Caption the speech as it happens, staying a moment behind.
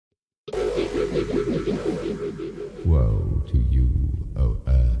Woe to you, O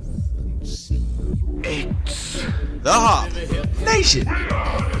earth and sea. It's the Hop Nation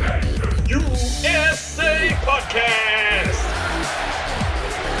USA Podcast.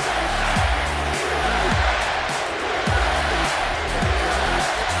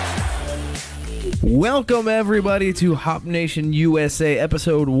 Welcome everybody to Hop Nation USA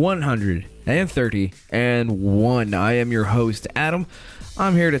episode 131. I am your host, Adam.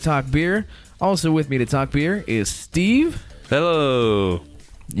 I'm here to talk beer. Also with me to talk beer is Steve. Hello.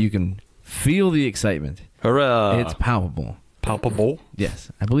 You can feel the excitement. Hurrah. It's palpable. Palpable?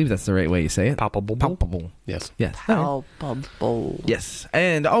 Yes, I believe that's the right way you say it. Palpable? Palpable. Yes. Yes. Palpable. Yes.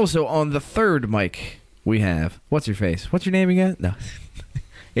 And also on the third mic, we have, what's your face? What's your name again? No.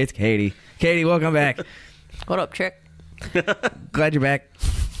 It's Katie. Katie, welcome back. What up, chick? Glad you're back.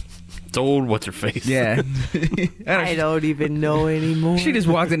 It's old what's-her-face. Yeah. I don't even know anymore. She just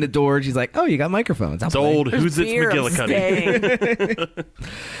walked in the door and she's like, oh, you got microphones. It's old. Who's it? Beer McGillicuddy.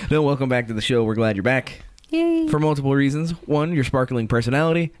 No, welcome back to the show. We're glad you're back. Yay. For multiple reasons. One, your sparkling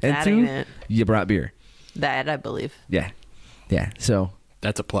personality. And That two, ain't it. you brought beer. That, I believe. Yeah. Yeah. So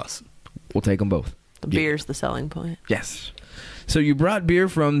That's a plus. we'll take them both. The beer's the selling point. Yes. So you brought beer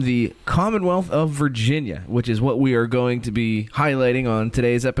from the Commonwealth of Virginia, which is what we are going to be highlighting on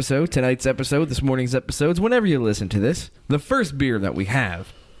today's episode, tonight's episode, this morning's episodes, whenever you listen to this. The first beer that we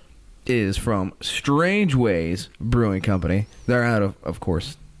have is from Strangeways Brewing Company. They're out of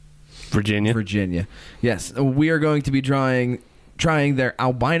course, Virginia. Virginia. Yes, we are going to be trying their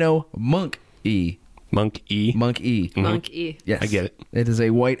Albino Monk E. Monk E. Monk E. Mhm. Monk E. Yes. I get it. It is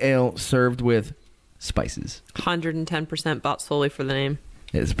a white ale served with spices. 110% bought solely for the name.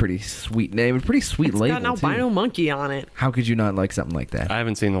 It's a pretty sweet name. A pretty sweet It's label, got an albino too. monkey on it. How could you not like something like that? I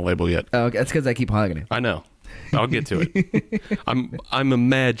haven't seen the label yet. Oh, okay, that's because I keep hogging it. I know. I'll get to it. I'm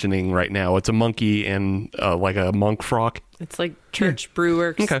imagining right now it's a monkey and like a monk frock. It's like Church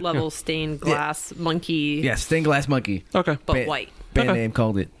Brewworks Okay, level stained glass monkey, Yeah, stained glass monkey. Okay. but Ba- white. Band Okay. name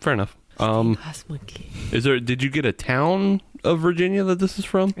called it. Fair enough. Glass monkey. Did you get a town of Virginia that this is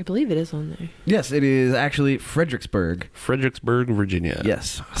from? I believe it is on there. Yes, it is actually Fredericksburg. Fredericksburg, Virginia.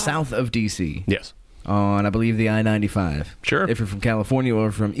 Yes, south of D.C. Yes. On, I believe, the I-95. Sure. If you're from California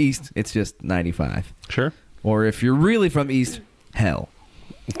or from East, it's just 95. Sure. Or if you're really from East, hell.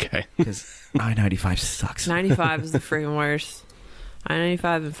 Okay. Because I-95 sucks. 95 is the friggin' worst.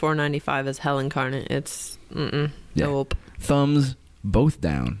 I-95 and 495 is hell incarnate. It's, Yeah. nope. Thumbs both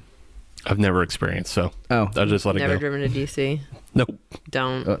down. I've never experienced, so Oh, I'll just let it Never go. driven to DC. Nope.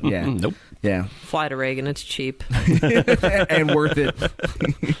 Don't. yeah. Nope. Yeah. Fly to Reagan. It's cheap. And worth it.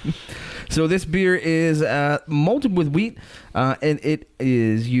 So this beer is malted with wheat, and it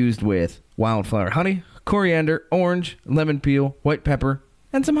is used with wildflower honey, coriander, orange, lemon peel, white pepper,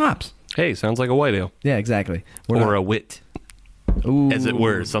 and some hops. Hey, sounds like a white ale. Yeah, exactly. Or a wit, Ooh. as it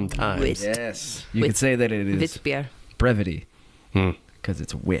were, sometimes. Wit. Yes. You Wit. could say that it is Witbier. brevity, Hmm. because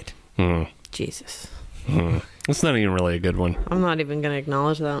it's wit. Hmm. Jesus. Hmm. It's not even really a good one. I'm not even going to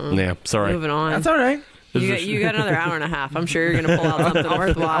acknowledge that one. Yeah, sorry. Moving on. That's all right. You got another hour and a half. I'm sure you're going to pull out something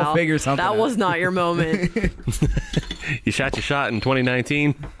worthwhile. I'll figure something That out. was not your moment. You shot your shot in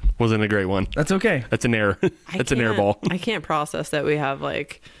 2019. Wasn't a great one. That's okay. That's an error. That's an air ball. I can't process that we have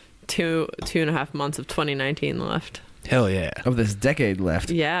like two and a half months of 2019 left. Hell yeah. Of this decade left.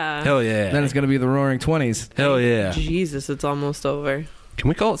 Yeah. Hell yeah. Then it's going to be the Roaring 20s. Hell yeah. Jesus, it's almost over. Can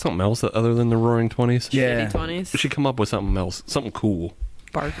we call it something else other than the Roaring 20s? Yeah. Shitty 20s. We should come up with something else. Something cool.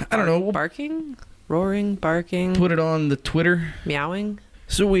 I don't know. Barking? Roaring? Barking? Put it on the Twitter. Meowing?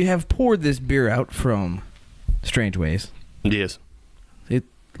 So we have poured this beer out from Strangeways. Yes. It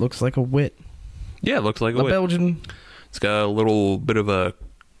looks like a wit. Yeah, it looks like A a wit. Belgian. It's got a little bit of a,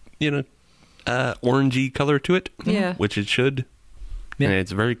 orangey color to it. Yeah. Which it should. Yeah. And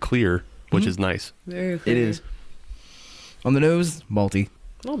it's very clear, which is nice. Very It clear. is. On the nose, malty.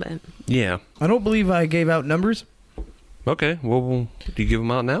 A little bit. Yeah. I don't believe I gave out numbers. Okay. Well, do you give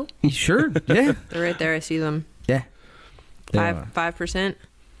them out now? Sure. Yeah. They're right there. I see them. Yeah. There are. 5%.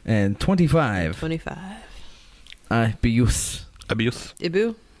 And 25. 25. Abuse. Abuse.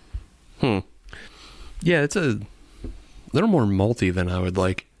 Ibu? Yeah, it's a little more malty than I would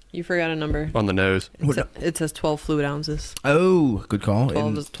like You forgot a number. on the nose. It says 12 fluid ounces. Oh, good call.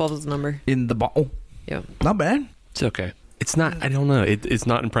 12 is the number. In the bottle. Yeah. Not bad. It's okay. It's not. I don't know. It's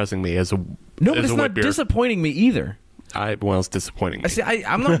not impressing me as a No, but as it's a not wit beer. disappointing me either. It's disappointing me. See,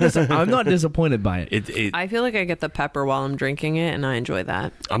 I'm not. I'm not disappointed by it. I feel like I get the pepper while I'm drinking it, and I enjoy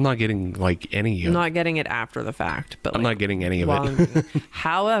that. I'm not getting like any. I'm not getting it after the fact, but I'm like, not getting any of while it. I'm drinking.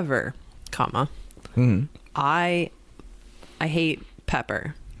 However, Mhm. I hate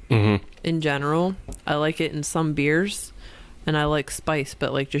pepper in general. I like it in some beers, and I like spice,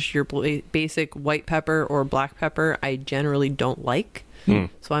 but like just your basic white pepper or black pepper, I generally don't like. So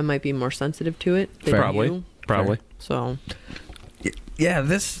I might be more sensitive to it than you. Probably. So, Yeah,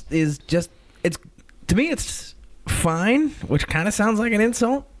 this is just, it's, to me, it's fine, which kind of sounds like an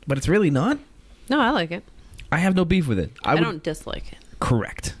insult, but it's really not. no, I like it. I have no beef with it. I don't dislike it.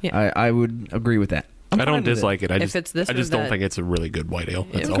 Correct. Yeah. I would agree with that. I don't dislike it. I If just, it's this I or just don't that- think it's a really good white ale.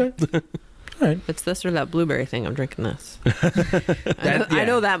 That's Yeah. all. Okay. All right. If it's this or that blueberry thing, I'm drinking this. That- I yeah.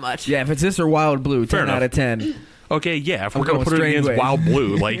 know that much. Yeah, if it's this or Wild Blue, 10 enough. out of 10. Okay, yeah, if I'm we're going to going put it against Strangeways. Wild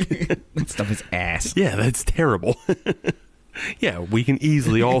Blue, like, That stuff is ass. yeah, that's terrible. Yeah, we can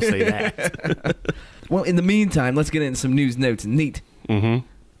easily all say that. Well, in the meantime, let's get into some news, notes, and neat. Mm-hmm.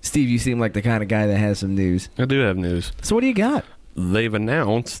 Steve, you seem like the kind of guy that has some news. I do have news. So what do you got? They've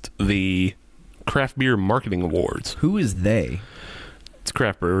announced the Craft Beer Marketing Awards. Who is they? It's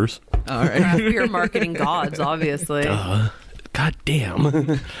craft brewers. All right. Craft beer marketing gods, obviously. God damn.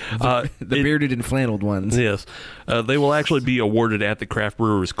 The bearded and flanneled ones. Yes. They will actually be awarded at the Craft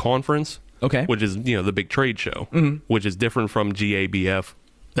Brewers Conference, Okay. which is, the big trade show, which is different from GABF.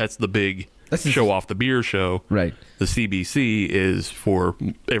 That's the big That's show off the beer show. Right. The CBC is for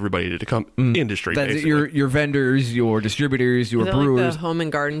everybody to come industry, That's basically. your vendors, your distributors, your Is it brewers. like the home and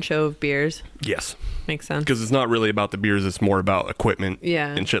garden show of beers? Yes. Makes sense. Because it's not really about the beers, it's more about equipment Yeah.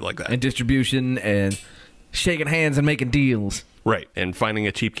 and shit like that. and distribution and shaking hands and making deals. Right, and finding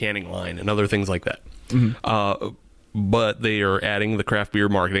a cheap canning line and other things like that. Mm-hmm. But they are adding the Craft Beer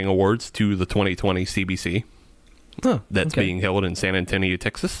Marketing Awards to the 2020 CBC. Huh. That's okay. being held in San Antonio,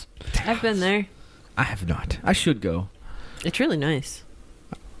 Texas. I've been there. I have not. I should go. It's really nice.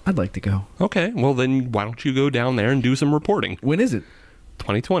 I'd like to go. Okay, well then why don't you go down there and do some reporting? When is it?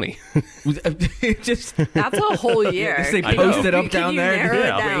 2020. Just That's a whole year. Just say I post know. it up Can down you there. narrow it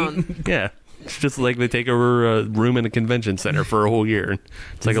Yeah. down? Yeah. It's just like they take over a room in a convention center for a whole year.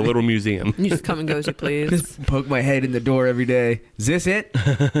 It's like a little museum. You just come and go as you please. Just poke my head in the door every day. Is this it?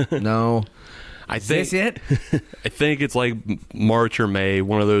 No. I Is this think it? I think it's like March or May,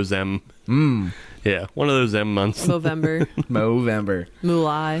 one of those M. Yeah, one of those M months. November, Movember.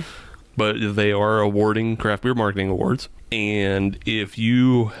 Mulai. But they are awarding Craft Beer Marketing Awards. And if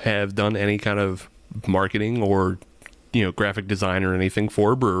you have done any kind of marketing or, graphic design or anything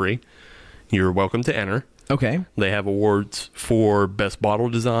for a brewery, you're welcome to enter. Okay. They have awards for best bottle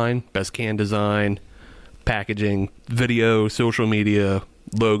design, best can design, packaging, video, social media,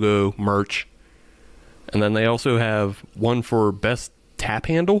 logo, merch. And then they also have one for best tap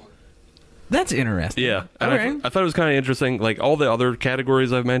handle. That's interesting. Yeah. All And right. I thought it was kind of interesting. Like all the other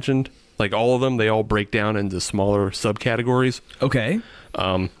categories I've mentioned, like all of them, they all break down into smaller subcategories. Okay.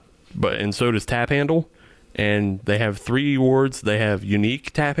 And so does tap handle. And they have 3 awards. They have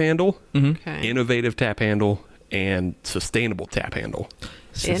unique tap handle, Okay. innovative tap handle, and sustainable tap handle.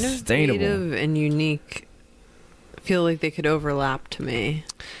 Sustainable. Innovative and unique. I feel like they could overlap to me.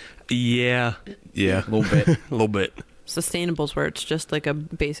 Yeah. Yeah. A little bit. A little bit. Sustainable's where it's just like a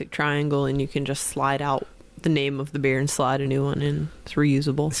basic triangle and you can just slide out the name of the beer and slide a new one in. It's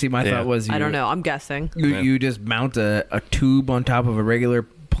reusable. See, my Yeah. thought was I don't know. I'm guessing. You just mount a tube on top of a regular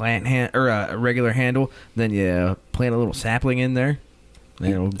plant or a regular handle, then you plant a little sapling in there, and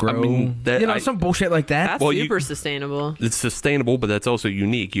it'll grow. Some bullshit like that. That's Well, super sustainable. It's sustainable, but that's also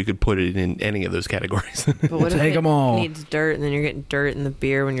unique. You could put it in any of those categories. But what Take if 'em it all. needs dirt and then you're getting dirt in the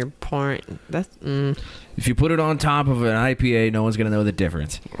beer when you're pouring? That's If you put it on top of an IPA, no one's gonna know the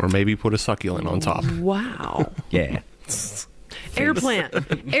difference. Or maybe put a succulent on top. wow. Yeah. Air plant.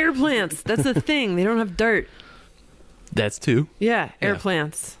 Air plants. That's a thing. They don't have dirt. That's 2. Yeah, air Yeah.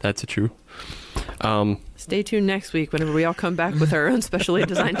 plants. That's true. Stay tuned next week whenever we all come back with our own specially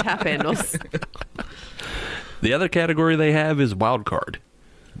designed tap handles. The other category they have is wild card.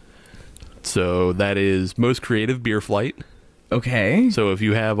 So that is most creative beer flight. Okay. So if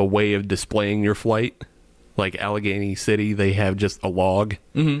you have a way of displaying your flight, like Allegheny City, they have just a log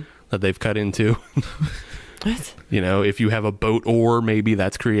that they've cut into. What? If you have a boat oar, maybe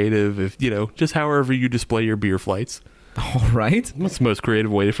that's creative. If just however you display your beer flights. All right. What's the most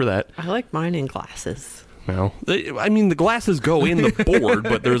creative way for that? I like mine in glasses. Well, I mean, the glasses go in the board,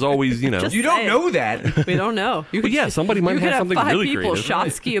 but there's always, Just You don't say it. know that. We don't know. You But yeah, somebody might you could have something 5 really people creative.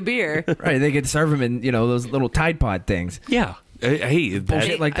 shot ski a beer. Right? They could serve them in those little Tide Pod things. Yeah. Hey, that,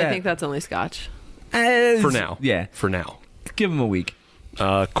 Bullshit like that. I think that's only scotch. for now. Yeah. For now. Give them a week.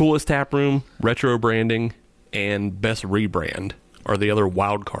 Coolest tap room, retro branding, and best rebrand are the other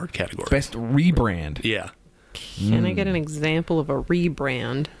wild card categories. Best rebrand. Yeah. Can I get an example of a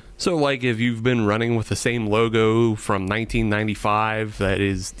rebrand? So, like, if you've been running with the same logo from 1995 that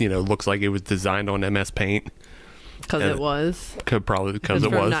is, looks like it was designed on MS Paint. Because it was. Probably because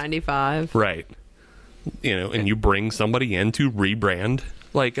it from was. 95. Right. And you bring somebody in to rebrand.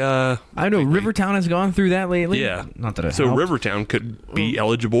 Like, I know Rivertown has gone through that lately. Yeah. Not that it So helped. Rivertown could be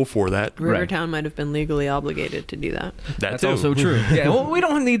eligible for that. Rivertown might have been legally obligated to do that. That's too. also true. Yeah, well, we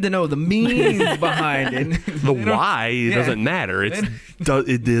don't need to know the meaning behind it. The why doesn't matter.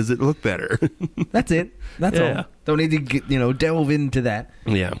 Does it look better? That's it. That's all. Don't need to get, delve into that.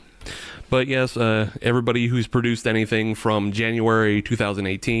 Yeah. But yes, everybody who's produced anything from January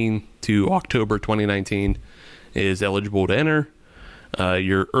 2018 to October 2019 is eligible to enter.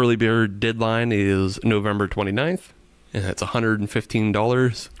 Your early bird deadline is November 29th, and that's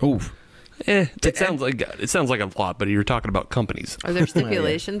 $115. Oof. It sounds like a lot, but you're talking about companies. Are there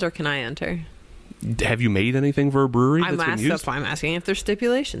stipulations, or can I enter? Have you made anything for a brewery that's been used? That's why I'm asking if there's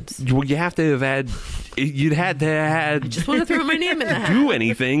stipulations. Well, you have to have had. You'd had to have. I just want to throw my name in the hat. Do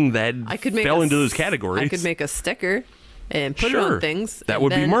anything that fell into those categories. I could make a sticker and put it on things. That would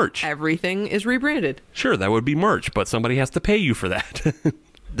be merch. Everything is rebranded. Sure, that would be merch, but somebody has to pay you for that.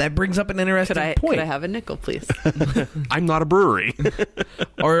 That brings up an interesting point. Could I have a nickel, please? I'm not a brewery.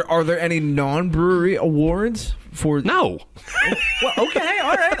 Are there any non-brewery awards for? No. Well, okay,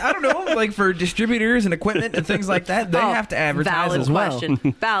 all right. I don't know, like for distributors and equipment and things like that. They have to advertise as well.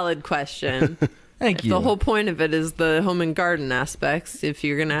 Valid question. Thank you. The whole point of it is the home and garden aspects. If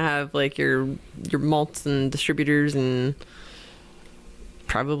you're gonna have like your malts and distributors and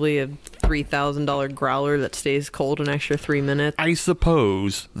probably a $3,000 growler that stays cold an extra 3 minutes. I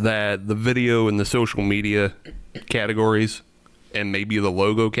suppose that the video and the social media categories and maybe the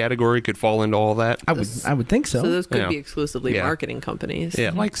logo category could fall into all that. I would think so. So those could be exclusively marketing companies.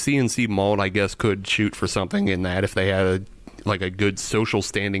 Yeah, like CNC Malt, I guess, could shoot for something in that if they had a good social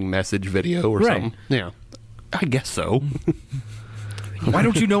standing message video or something. Yeah, I guess so. Why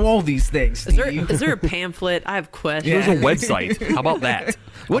don't you know all these things, Steve? Is there a pamphlet? I have questions. There's a website. How about that?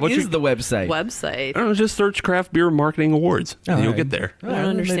 What is the website? Website. I don't know, just search Craft Beer Marketing Awards. And you'll get there. I don't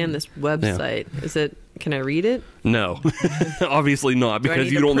understand this website. Yeah. Is it? Can I read it? No, obviously not,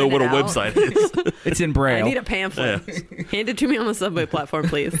 because you don't know what a website is. It's in Braille. I need a pamphlet. Yeah. Hand it to me on the subway platform,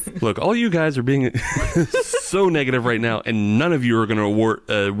 please. Look, all you guys are being so negative right now, and none of you are going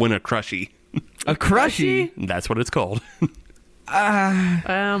to win a Crushie. A Crushie? That's what it's called.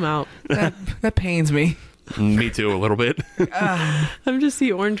 I'm out. That pains me. Me too, a little bit. I'm just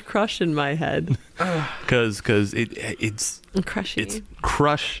the orange crush in my head. Because it's Crushie. It's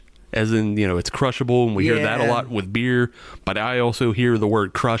crush, as in, it's crushable, and we hear that a lot with beer. But I also hear the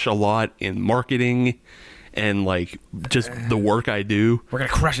word crush a lot in marketing and like just the work I do. We're gonna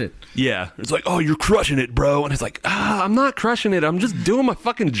crush it. Yeah, it's like, oh, you're crushing it, bro, and it's like, I'm not crushing it. I'm just doing my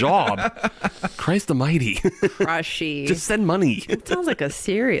fucking job. Christ Almighty. Crushie. Just send money. It sounds like a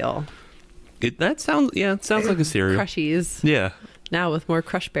cereal. It sounds like a cereal. Crushies. Yeah. Now with more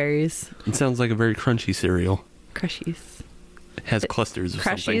crush berries. It sounds like a very crunchy cereal. Crushies. It has clusters of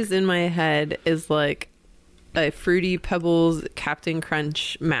something. Crushies in my head is like a Fruity Pebbles Captain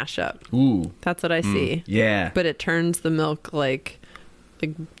Crunch mashup. Ooh. That's what I see. Yeah. But it turns the milk like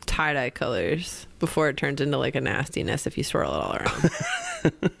tie-dye colors before it turns into like a nastiness if you swirl it all around.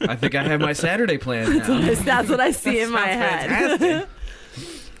 I think I have my Saturday plan now. That's what I see in my head.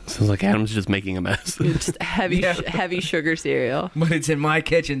 Sounds like Adam's just making a mess. It's just heavy sugar cereal. But it's in my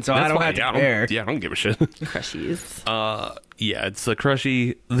kitchen, so I don't have to care. I don't give a shit. Crushies. Yeah, it's a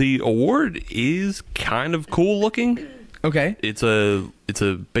Crushie. The award is kind of cool looking. Okay. It's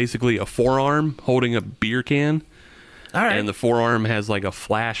basically a forearm holding a beer can. All right. And the forearm has like a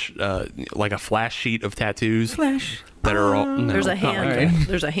flash sheet of tattoos. Flash. That are all. No, There's a hand. right.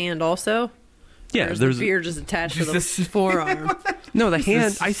 There's a hand also. Yeah, there's the beer just attached to the forearm. No, the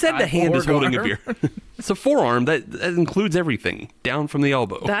hand. I said the hand is holding a beer. It's a forearm that includes everything down from the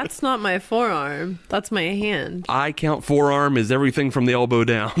elbow. That's not my forearm. That's my hand. I count forearm as everything from the elbow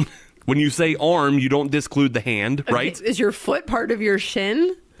down. When you say arm, you don't disclude the hand, right? Is your foot part of your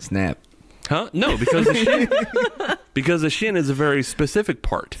shin? Snap. Huh? No, because the shin is a very specific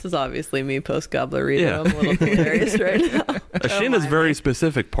part. This is obviously me post gobbler reader. Yeah. I'm a little hilarious right now. A shin is a very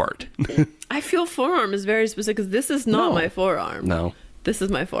specific part. I feel forearm is very specific because this is not my forearm. No. This is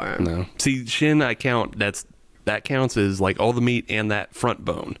my forearm. No. See, shin I count, that counts as like all the meat and that front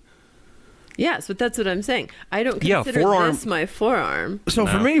bone. Yes, but that's what I'm saying. I don't consider this my forearm. So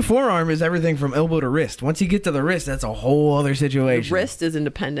for me, forearm is everything from elbow to wrist. Once you get to the wrist, that's a whole other situation. The wrist is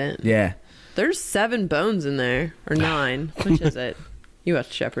independent. Yeah. There's 7 bones in there. Or 9. Which is it? You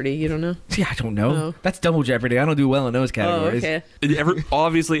watch Jeopardy. You don't know? Yeah, I don't know. Oh. That's Double Jeopardy. I don't do well in those Oh, categories. okay.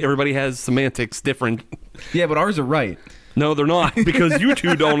 Obviously, everybody has semantics different. Yeah, but ours are right. No, they're not, because you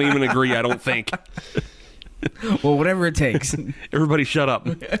two don't even agree, I don't think. Well, whatever it takes. Everybody shut up.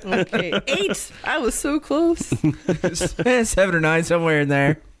 Okay. 8. I was so close. 7 or 9, somewhere in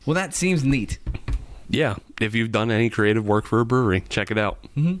there. Well, that seems neat. Yeah, if you've done any creative work for a brewery, check it out.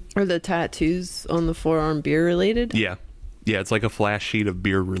 Are the tattoos on the forearm beer related? Yeah. Yeah, it's like a flash sheet of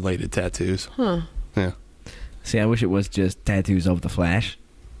beer-related tattoos. Huh. Yeah. See, I wish it was just tattoos of the Flash.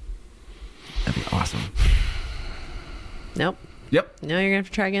 That'd be awesome. Nope. Yep. Now you're going to have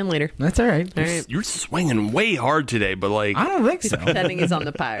to try again later. That's all right. All right. You're swinging way hard today, but like... I don't think so. Pretending he's on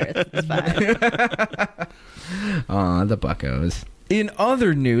the Pirates. It's fine. Aw, the Buccos. In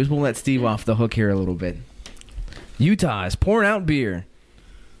other news, we'll let Steve off the hook here a little bit. Utah is pouring out beer.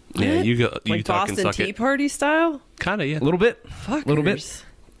 Yeah, What? you Like Utah can Boston suck Tea it. Party style? Kind of, yeah. A little bit. Fuckers. A little bit.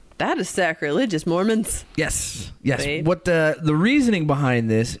 That is sacrilegious, Mormons. Yes. Babe. What the reasoning behind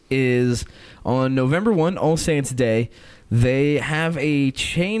this is on November 1, All Saints Day, they have a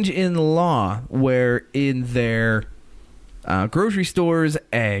change in law where in their grocery stores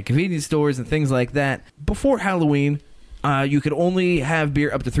and convenience stores and things like that, before Halloween, you could only have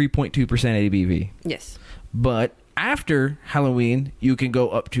beer up to 3.2% ABV. Yes. But after Halloween, you can go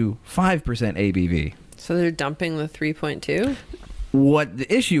up to 5% ABV. So they're dumping the 3.2? What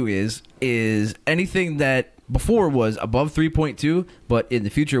the issue is anything that before was above 3.2, but in the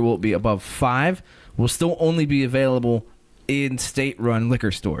future will be above 5, will still only be available in state-run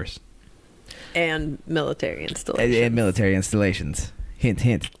liquor stores. And military installations. And military installations. Hint,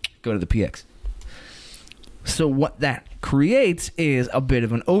 hint. Go to the PX. So what that creates is a bit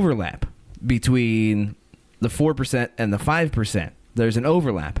of an overlap between the 4% and the 5%. There's an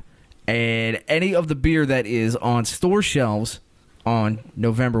overlap. And any of the beer that is on store shelves on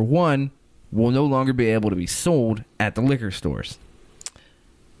November 1 will no longer be able to be sold at the liquor stores.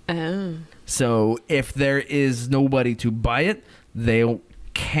 Oh. So if there is nobody to buy it, they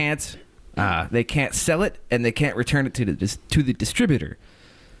can't sell it, and they can't return it to the distributor.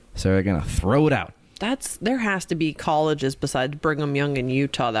 So they're gonna throw it out. There has to be colleges besides Brigham Young in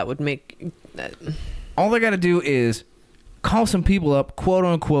Utah that would make that. All they got to do is call some people up, quote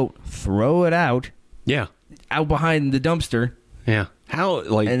unquote, throw it out Yeah. behind the dumpster, Yeah. How,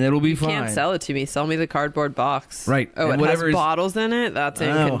 like... and it'll be You fine. can't sell it to me. Sell me the cardboard box. Right. Oh, And it whatever has is- bottles in it? That's Oh,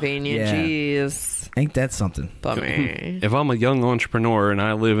 inconvenient. yeah. Jeez. Ain't that something? Bummer. If I'm a young entrepreneur and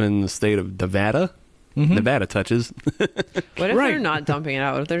I live in the state of Nevada, Nevada touches. What if Right. they're not dumping it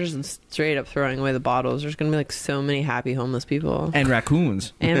out? What if they're just straight up throwing away the bottles? There's going to be like so many happy homeless people. And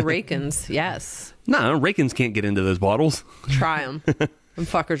raccoons. And rakins, yes. No, Rakins can't get into those bottles. Try them. Them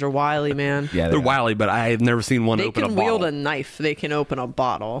fuckers are wily, man. Yeah, They're are. wily, but I've never seen one They open a can bottle. wield a knife. They can open a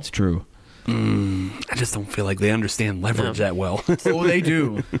bottle. It's true. I just don't feel like they understand leverage that well. Oh, they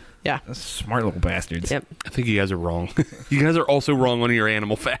do. Yeah. Smart little bastards. Yep. I think you guys are wrong. You guys are also wrong on your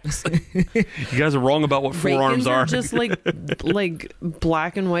animal facts. You guys are wrong about what forearms Rakins are. just like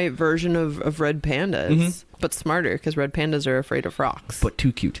black and white version of red pandas, but smarter because red pandas are afraid of rocks. But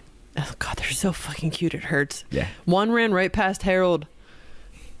too cute. Oh god, they're so fucking cute. It hurts. Yeah. One ran right past Harold.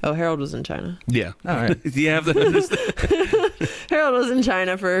 Oh, Harold was in China. Yeah. All right. Yeah. Harold was in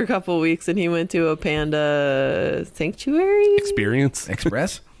China for a couple weeks, and he went to a panda sanctuary. Experience.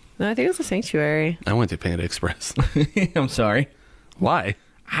 Express? No, I think it was a sanctuary. I went to Panda Express. I'm sorry. Why?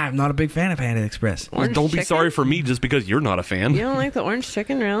 I'm not a big fan of Panda Express. Orange Don't be chicken? sorry for me just because you're not a fan. You don't like the orange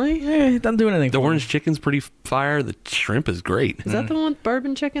chicken, really? It doesn't do anything. The for me. orange chicken's pretty fire. The shrimp is great. Is that the one with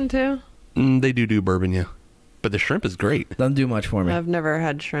bourbon chicken too? They do bourbon, yeah. But the shrimp is great. Doesn't do much for me. I've never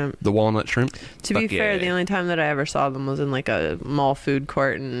had shrimp. The walnut shrimp. To be Fuck fair, yeah. the only time that I ever saw them was in like a mall food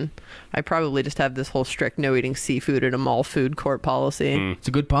court, and I probably just have this whole strict no eating seafood at a mall food court policy. It's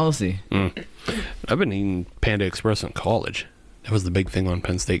a good policy. I've been eating Panda Express in college. That was the big thing on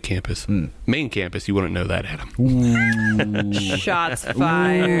Penn State campus. Main campus, you wouldn't know that, Adam. Shots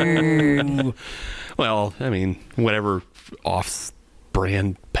fired. Well, I mean, whatever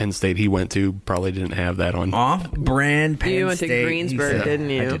off-brand Penn State he went to probably didn't have that on. Off-brand Penn You went to State, he Greensburg, said. didn't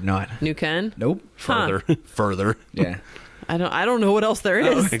you? I did not. New Ken? Nope. Further. Yeah. I don't know what else there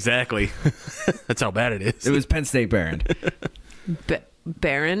is. Exactly. That's how bad it is. It was Penn State Barron.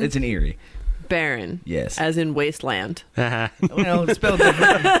 Barren? It's an Erie. Barren. Yes. As in wasteland. Well, it's spelled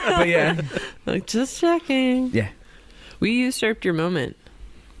different. But yeah. Like, just checking. Yeah. We usurped your moment.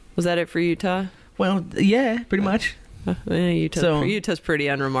 Was that it for Utah? Well, yeah, pretty much. Utah's pretty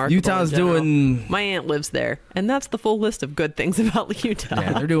unremarkable. Utah's doing... My aunt lives there, and that's the full list of good things about Utah.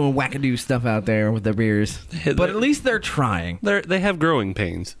 Yeah, they're doing wackadoo stuff out there with their beers. But at least they're trying. They have growing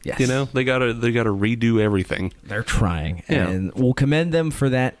pains. Yes. You know, they gotta redo everything. They're trying. Yeah. And we'll commend them for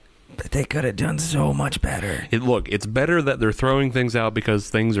that. But they could have done so much better. It's better that they're throwing things out because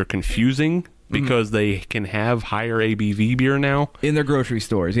things are confusing, because they can have higher ABV beer now. In their grocery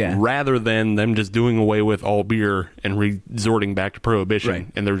stores, yeah. Rather than them just doing away with all beer and resorting back to prohibition, Right.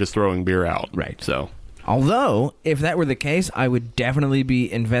 and they're just throwing beer out. Right. So, Although, if that were the case, I would definitely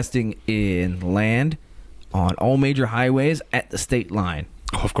be investing in land on all major highways at the state line.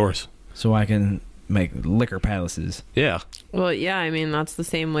 of course. So I can make liquor palaces. Yeah. Well, yeah, I mean, that's the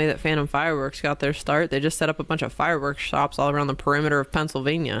same way that Phantom Fireworks got their start. They just set up a bunch of fireworks shops all around the perimeter of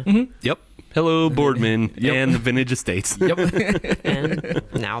Pennsylvania. Yep. Hello, Boardman Yep. and the Vintage Estates. Yep. And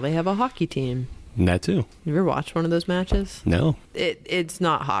now they have a hockey team. That too. You ever watched one of those matches? No. It's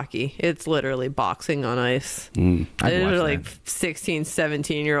not hockey. It's literally boxing on ice. I'd They're watch like that. 16,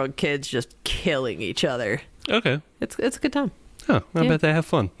 17-year-old kids just killing each other. Okay. It's a good time. Huh. I Yeah. bet they have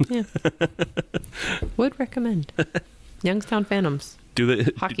fun. Yeah. Would recommend. Youngstown Phantoms. Do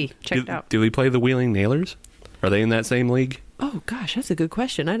they Hockey. Check it out. Do they play the Wheeling Nailers? Are they in that same league? Oh, gosh, that's a good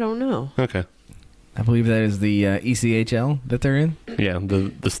question. I don't know. Okay. I believe that is the ECHL that they're in. Yeah,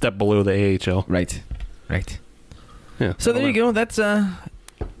 the step below the AHL. Right. Right. Yeah. So there you go. That's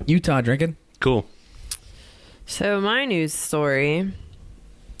Utah drinking. Cool. So my news story,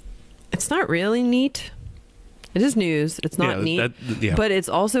 it's not really neat. It is news. It's not neat. Yeah. But it's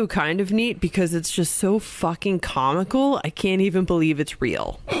also kind of neat because it's just so fucking comical. I can't even believe it's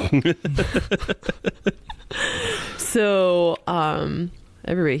real. So,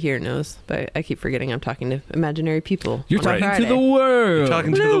 everybody here knows, but I keep forgetting I'm talking to imaginary people. You're on talking Friday. to the world. You're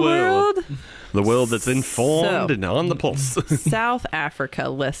talking to the world. The world that's informed So- and on the pulse. South Africa,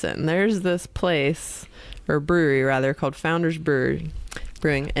 listen, there's this place, or brewery rather, called Founders Brewing.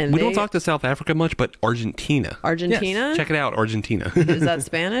 And We don't talk to South Africa much, but Argentina. Argentina? Check it out, Argentina. Is that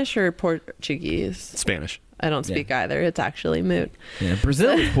Spanish or Portuguese? Spanish. I don't speak either. It's actually moot. Yeah,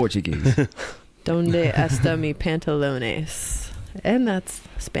 Brazil is Portuguese. Donde está mi pantalones? And that's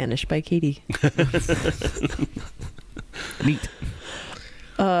Spanish by Katie. Neat.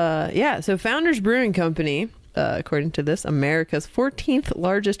 Yeah, so Founders Brewing Company, according to this, America's 14th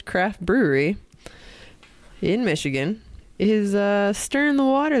largest craft brewery in Michigan, is stirring the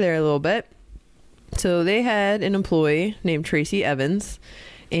water there a little bit. So they had an employee named Tracy Evans,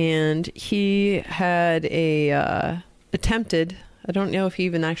 and he had attempted, I don't know if he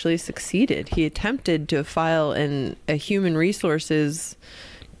even actually succeeded, he attempted to file a human resources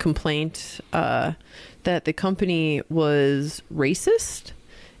complaint that the company was racist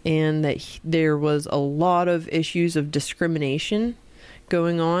and that there was a lot of issues of discrimination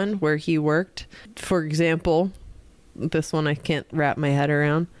going on where he worked. For example, this one I can't wrap my head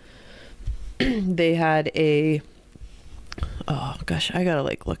around. They had oh gosh, I gotta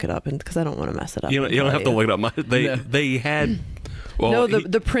look it up because I don't want to mess it up. You don't have to look it up. They had. Well, no,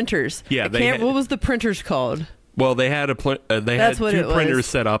 the printers. Yeah, what was the printers called? Well, they had they That's had what two it was. printers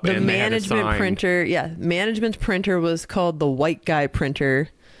set up, The and they had a management sign. printer. Yeah, management printer was called the white guy printer,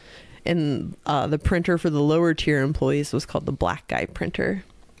 and the printer for the lower tier employees was called the black guy printer.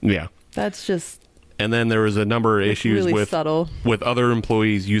 Yeah, That's just and then there was a number of issues really with subtle. with other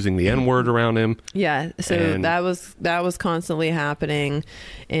employees using the N-word around him. Yeah, so And- that was constantly happening,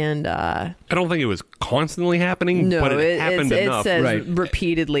 and I don't think it was constantly happening, no, but it happened it enough. says Right.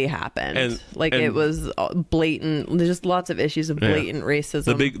 repeatedly happened. And- It was blatant. There's just lots of issues of blatant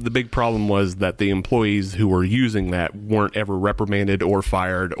racism. The big problem was that the employees who were using that weren't ever reprimanded or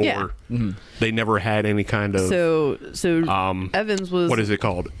fired, or Yeah. they never had any kind of So Evans was what is it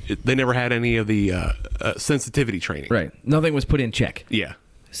called? They never had any of the sensitivity training. Right. Nothing was put in check. Yeah.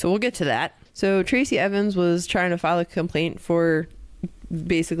 So we'll get to that. So Tracy Evans was trying to file a complaint for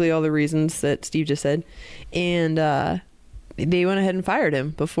basically all the reasons that Steve just said. And they went ahead and fired him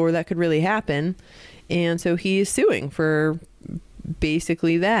before that could really happen. And so he is suing for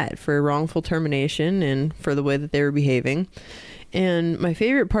basically that, for wrongful termination and for the way that they were behaving. And my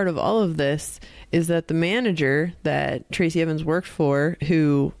favorite part of all of this is that the manager that Tracy Evans worked for,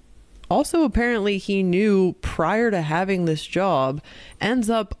 who also apparently he knew prior to having this job, ends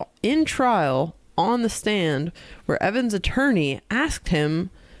up in trial on the stand where Evans' attorney asked him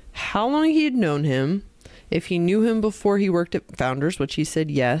how long he had known him, if he knew him before he worked at Founders, which he said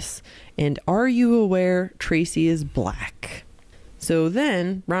yes, and are you aware Tracy is black? So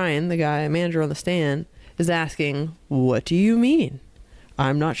then Ryan, the guy, manager on the stand, is asking, what do you mean?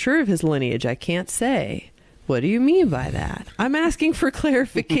 I'm not sure of his lineage. I can't say. What do you mean by that? I'm asking for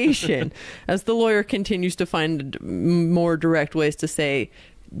clarification. As the lawyer continues to find more direct ways to say,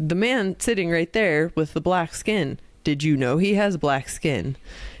 the man sitting right there with the black skin, did you know he has black skin?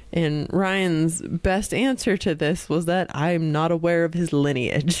 And Ryan's best answer to this was that I'm not aware of his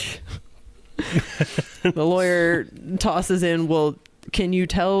lineage. The lawyer tosses in, well, can you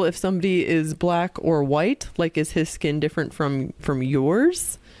tell if somebody is black or white? Like, is his skin different from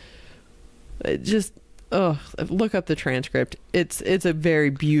yours? It just, look up the transcript. It's a very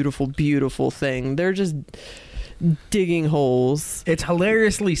beautiful, beautiful thing. They're just digging holes. It's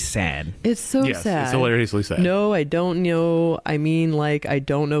hilariously sad. It's so Yes, sad. it's hilariously sad. No, I don't know. I mean, like, I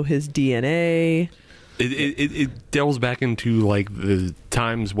don't know his DNA. It delves back into like the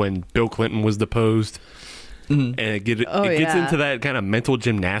times when Bill Clinton was deposed, and it gets into that kind of mental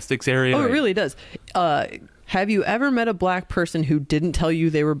gymnastics area. Oh, it really does. Have you ever met a black person who didn't tell you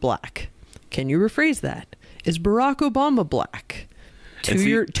they were black? Can you rephrase that? Is Barack Obama black? To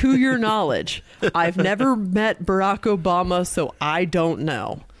your knowledge, I've never met Barack Obama, so I don't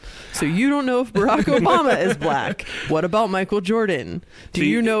know. So you don't know if Barack Obama is black. What about Michael Jordan? Do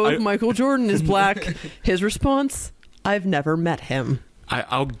you know if Michael Jordan is black? His response, I've never met him.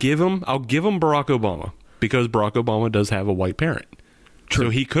 I'll give him Barack Obama, because Barack Obama does have a white parent. True. So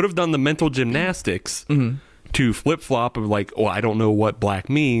he could have done the mental gymnastics to flip-flop of like, oh, I don't know what black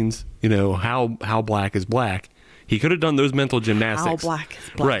means, how black is black. He could have done those mental gymnastics. How black is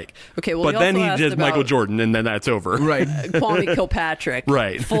black. Right. Okay, well, but then he just Michael Jordan, and then that's over. Right. Kwame Kilpatrick.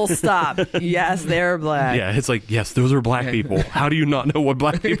 Right. Full stop. Yes, they're black. Yeah, it's like, yes, those are black people. How do you not know what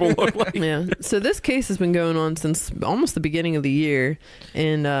black people look like? Yeah. So this case has been going on since almost the beginning of the year,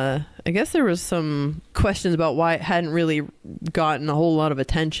 and I guess there was some questions about why it hadn't really gotten a whole lot of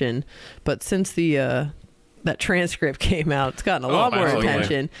attention, but since that transcript came out, it's gotten a lot more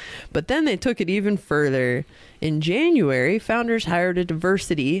attention. But then they took it even further. In January, Founders hired a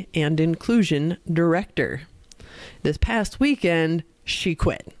diversity and inclusion director. This past weekend, she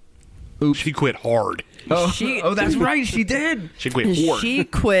quit. Oops. She quit hard. Oh, that's right, she did. She quit hard. She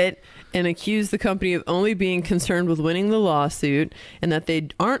quit and accused the company of only being concerned with winning the lawsuit, and that they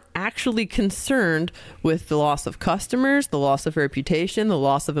aren't actually concerned with the loss of customers, the loss of reputation, the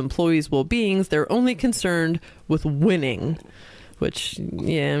loss of employees' well-beings. They're only concerned with winning. Which,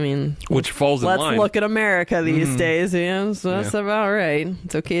 yeah, I mean... Which falls in line. Let's look at America these days, so that's about right.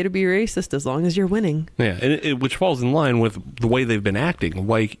 It's okay to be racist as long as you're winning. Yeah, and which falls in line with the way they've been acting.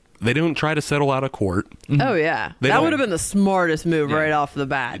 Like, they don't try to settle out of court. Oh, yeah. That would have been the smartest move right off the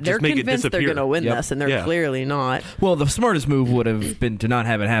bat. They're convinced they're going to win this, and they're clearly not. Well, the smartest move would have been to not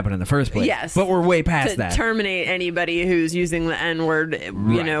have it happen in the first place. Yes. But we're way past that. To terminate anybody who's using the N-word,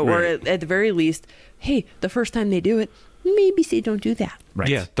 or at the very least, hey, the first time they do it, maybe say don't do that. Right.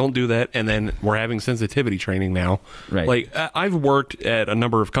 Yeah, don't do that. And then we're having sensitivity training now. Right. Like, I've worked at a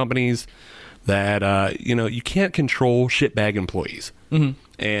number of companies that, you can't control shitbag employees.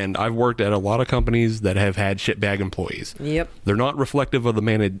 And I've worked at a lot of companies that have had shitbag employees. Yep. They're not reflective of the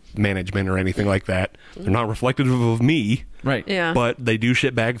management or anything like that. They're not reflective of me. Right. Yeah. But they do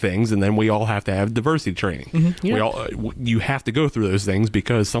shitbag things, and then we all have to have diversity training. You have to go through those things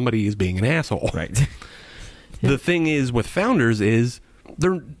because somebody is being an asshole. Right. The thing is with Founders is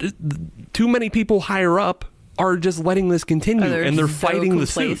too many people higher up are just letting this continue, and they're fighting the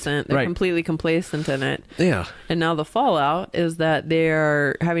suit. They're completely complacent in it. Yeah. And now the fallout is that they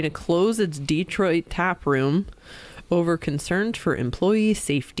are having to close its Detroit tap room over concerns for employee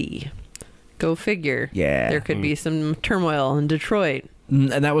safety. Go figure. Yeah. There could be some turmoil in Detroit.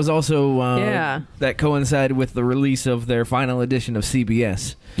 And that was also that coincided with the release of their final edition of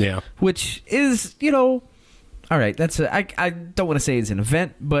CBS. Yeah. Which is, all right, I don't want to say it's an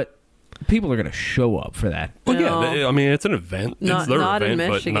event, but people are going to show up for that. Well, yeah, I mean, it's an event. It's their not event, in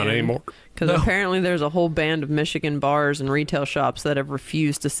Michigan, but not anymore. Because apparently there's a whole band of Michigan bars and retail shops that have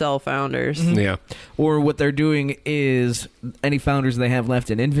refused to sell Founders. Yeah. Or what they're doing is any Founders they have left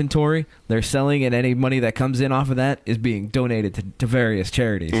in inventory, they're selling, and any money that comes in off of that is being donated to various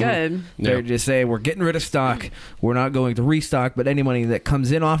charities. Good. They're just saying, we're getting rid of stock. We're not going to restock, but any money that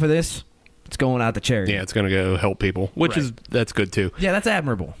comes in off of this, it's going out to charity. Yeah, it's going to go help people, which that's good too. Yeah, that's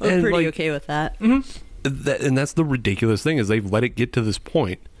admirable. I'm pretty okay with that. And that's the ridiculous thing is they've let it get to this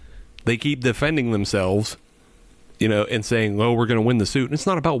point. They keep defending themselves, and saying, "Oh, we're going to win the suit." And it's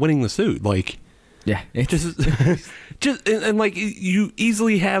not about winning the suit. Like, yeah, it's and like you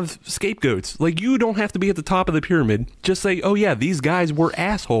easily have scapegoats. Like, you don't have to be at the top of the pyramid. Just say, "Oh yeah, these guys were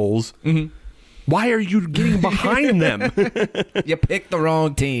assholes." Why are you getting behind them? You picked the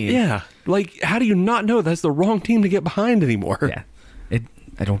wrong team. Yeah. Like, how do you not know that's the wrong team to get behind anymore? Yeah.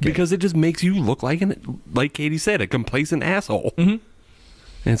 I don't get because it just makes you look like like Katie said, a complacent asshole.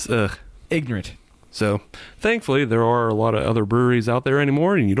 It's ignorant. So, thankfully, there are a lot of other breweries out there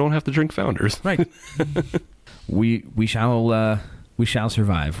anymore, and you don't have to drink Founders. Right. we shall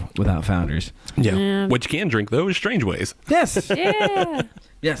survive without Founders. Yeah. What you can drink, though, is Strangeways. Yes. Yeah.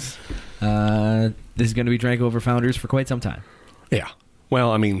 Yes. This is going to be drank over Founders for quite some time. Yeah.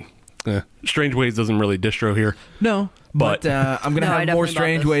 Well, I mean, Strangeways doesn't really distro here. No, but I'm going to have more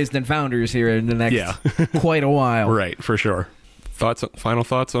Strangeways than Founders here in the next quite a while. Right, for sure. Final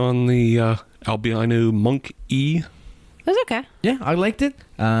thoughts on the Albino Monk E? It was okay. Yeah, I liked it.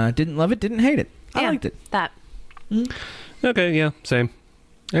 Didn't love it, didn't hate it. I liked it. That. Okay, yeah, same.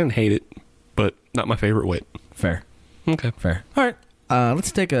 I didn't hate it, but not my favorite wit. Fair. Okay. Fair. All right.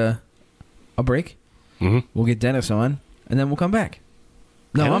 Let's take a break. Mm-hmm. We'll get Dennis on, and then we'll come back.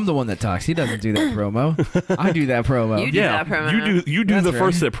 No, Dennis? I'm the one that talks. He doesn't do that promo. I do that promo. You do that promo. You do That's the right.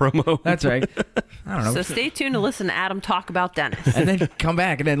 first sip promo. That's right. I don't know. So stay tuned to listen to Adam talk about Dennis. And then come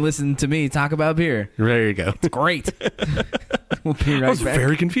back and then listen to me talk about beer. There you go. Great. We'll be right I was back.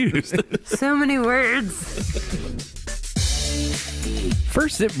 very confused. So many words.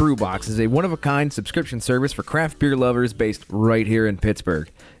 First Sip Brew Box is a one-of-a-kind subscription service for craft beer lovers based right here in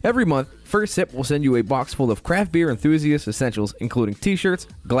Pittsburgh. Every month, First Sip will send you a box full of craft beer enthusiast essentials, including t-shirts,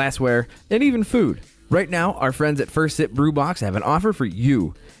 glassware, and even food. Right now, our friends at First Sip Brew Box have an offer for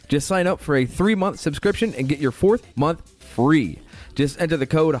you. Just sign up for a 3-month subscription and get your 4th month free. Just enter the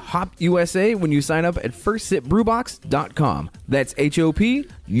code HOPUSA when you sign up at firstsipbrewbox.com. That's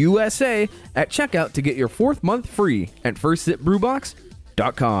HOPUSA at checkout to get your 4th month free at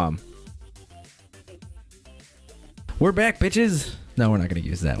firstsipbrewbox.com. We're back, bitches. No, we're not going to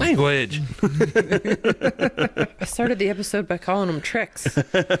use that one. Language. I started the episode by calling them tricks.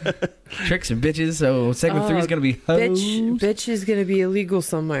 Tricks and bitches, so segment 3 is going to be hoes. Bitch is going to be illegal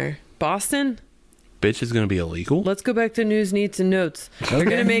somewhere. Boston? Bitch is going to be illegal? Let's go back to news, needs, and notes. They're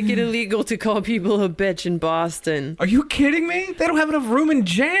going to make it illegal to call people a bitch in Boston. Are you kidding me? They don't have enough room in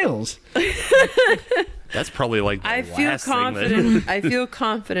jails. That's probably like the I feel last confident. I feel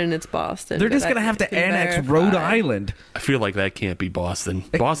confident it's Boston. They're but just going to have to can annex verify. Rhode Island. I feel like that can't be Boston.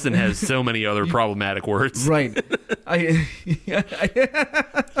 Boston has so many other problematic words. Right.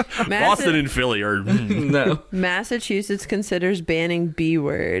 Boston and Philly are... No. Massachusetts considers banning B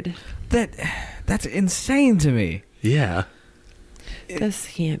word. That's insane to me. Yeah. This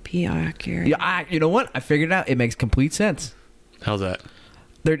can't be accurate. Yeah, you know what? I figured it out. It makes complete sense. How's that?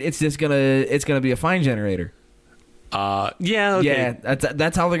 It's just gonna be a fine generator. Yeah, okay. Yeah,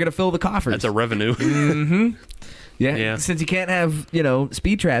 that's how they're gonna fill the coffers. That's a revenue. Yeah, since you can't have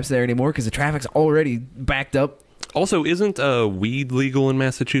speed traps there anymore because the traffic's already backed up. Also, isn't weed legal in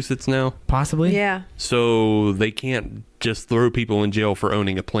Massachusetts now? Possibly. Yeah. So they can't just throw people in jail for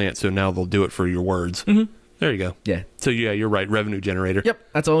owning a plant, so now they'll do it for your words. Mm-hmm. There you go. Yeah. So yeah, you're right. Revenue generator. Yep.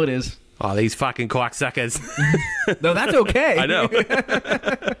 That's all it is. Oh, these fucking cocksuckers. No, that's okay. I know.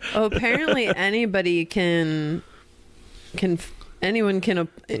 Oh, apparently anybody anyone can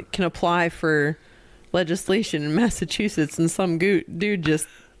apply for legislation in Massachusetts, and some dude just.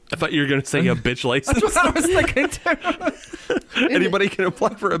 I thought you were going to say a bitch license. That's what I was thinking too. Anybody can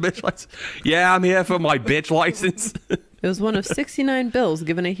apply for a bitch license. Yeah, I'm here for my bitch license. It was one of 69 bills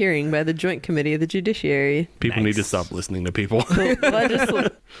given a hearing by the Joint Committee of the Judiciary. People need to stop listening to people.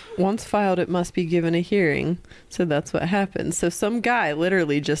 Once filed, it must be given a hearing. So that's what happened. So some guy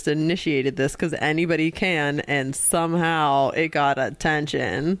literally just initiated this because anybody can, and somehow it got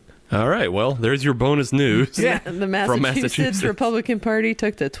attention. All right, well, there's your bonus news. Yeah, the Massachusetts Republican Party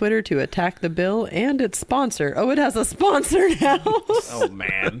took to Twitter to attack the bill and its sponsor. Oh, it has a sponsor now. Oh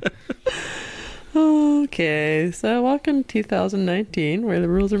man. Okay, so welcome to 2019, where the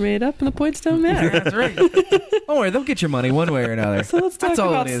rules are made up and the points don't matter. That's right. Don't worry, they'll get your money one way or another. So let's talk That's all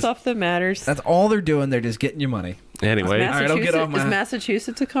about it is. stuff that matters. That's all they're doing. They're just getting your money. Anyway. All right, I'll get off my- Is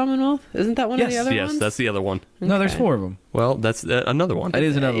Massachusetts a Commonwealth? Isn't that one of the other Yes, ones? that's the other one. No, there's Okay. 4 of them. Well, that's another one. That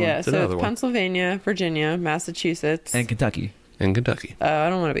is another Yeah, one. so another it's one. Pennsylvania, Virginia, Massachusetts. And Kentucky. In Kentucky. I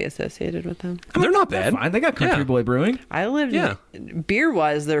don't want to be associated with them. They're not bad. Fine. They got Country Yeah. Boy Brewing. I lived Yeah.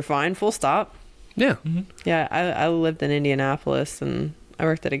 beer-wise, they're fine, full stop. Yeah. Yeah, I lived in Indianapolis, and I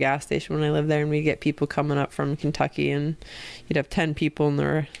worked at a gas station when I lived there, and we'd get people coming up from Kentucky, and you'd have 10 people in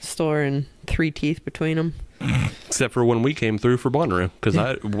the store and 3 teeth between them. Except for when we came through for Bonnaroo, because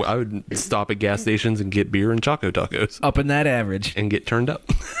I would stop at gas stations and get beer and Choco Tacos Up in that average. and get turned up.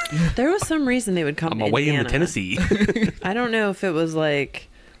 There was some reason they would come I'm to away Indiana. in Tennessee. I don't know if it was like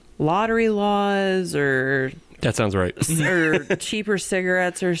lottery laws or That sounds right. or cheaper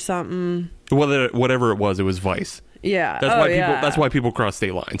cigarettes or something. Whatever it was Vice. Yeah. That's why people cross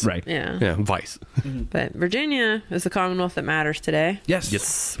state lines. Right. Yeah. Yeah. Vice. But Virginia is the Commonwealth that matters today.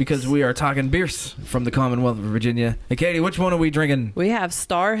 Yes. Because we are talking beers from the Commonwealth of Virginia. Hey, Katie, which one are we drinking? We have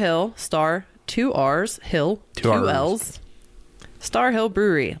Starr Hill, Starr, 2 R's, Hill, 2 L's. Starr Hill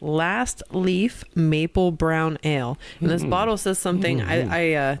Brewery, Last Leaf Maple Brown Ale. And this bottle says something,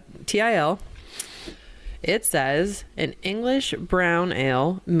 TIL. It says, an English brown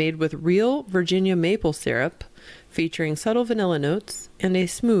ale made with real Virginia maple syrup, featuring subtle vanilla notes and a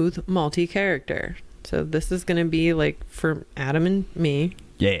smooth malty character. So this is going to be like for Adam and me.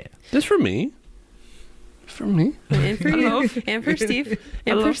 Yeah. This for me. For me. And for you. And for Steve.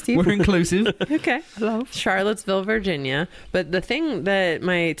 And for Steve. We're inclusive. Okay. Hello. Charlottesville, Virginia. But the thing that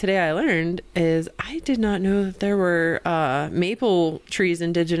today I learned is I did not know that there were maple trees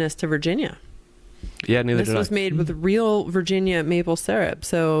indigenous to Virginia. Yeah, neither This did I. was made with real Virginia maple syrup.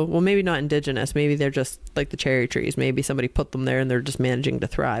 So, well, maybe not indigenous. Maybe they're just like the cherry trees. Maybe somebody put them there and they're just managing to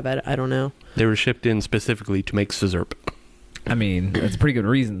thrive. I don't know. They were shipped in specifically to make scissor. I mean, that's a pretty good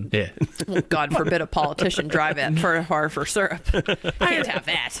reason. Yeah. Well, God forbid a politician drive it for syrup. Can't have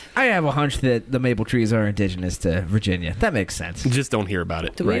that. I have a hunch that the maple trees are indigenous to Virginia. That makes sense. Just don't hear about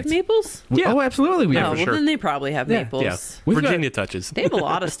it. Do we have maples? Yeah. Oh, absolutely. We Oh, have. well, sure. then they probably have Yeah. maples. Yeah. We've Virginia touches. They have a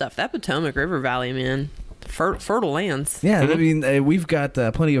lot of stuff. That Potomac River Valley, man. Fertile lands. Yeah, I mean, we've got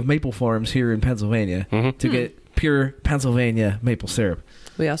plenty of maple farms here in Pennsylvania to get pure Pennsylvania maple syrup.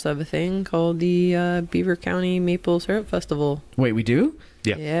 We also have a thing called the Beaver County Maple Syrup Festival. Wait, we do?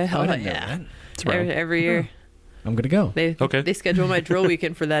 Yeah. Yeah, hell I didn't know yeah. that. It's around. Every year. I'm going to go. They schedule my drill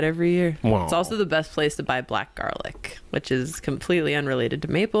weekend for that every year. Wow. It's also the best place to buy black garlic, which is completely unrelated to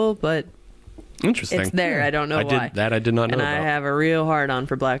maple, but Interesting. it's there. I don't know why. I did not know And about. I have a real hard on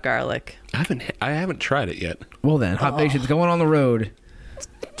for black garlic. I haven't tried it yet. Well then, Hop Nation's going on the road.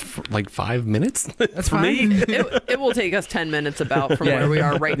 For like 5 minutes? That's for fine. me. It will take us 10 minutes about from Yeah. where we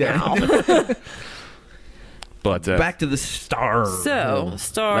are right Yeah. now. But Back to the Starr. So,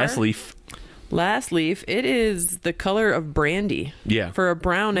 Starr. last leaf. It is the color of brandy. Yeah. For a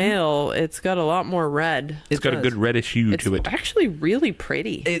brown ale, it's got a lot more red. It's got a good reddish hue It's to it. actually really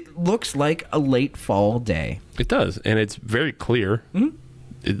pretty. It looks like a late fall day. It does, and it's very clear.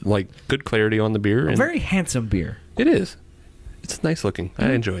 Like good clarity on the beer. A And very handsome beer. it is. It's nice looking.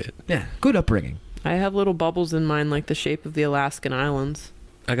 I enjoy it. Yeah, good upbringing. I have little bubbles in mine like the shape of the Alaskan islands.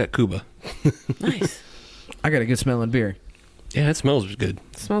 I got Cuba. Nice. I got a good smelling beer. Yeah, it smells good.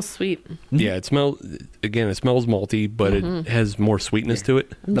 It smells sweet. Yeah, it smells malty, but it has more sweetness to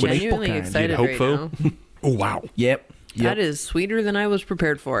it. I'm The maple genuinely kind. excited You'd right hope now. Oh wow. Yep. That is sweeter than I was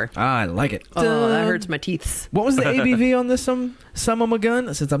prepared for. I like it. Oh, that hurts my teeth. What was the ABV on this some of my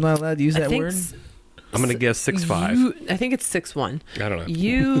gun? Since I'm not allowed to use that word. I'm gonna guess 6.5. I think it's 6.1. I don't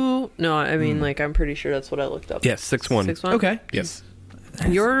know. No, I mean, like, I'm pretty sure that's what I looked up. Yes, 6.1. 6.1? Okay. Yes.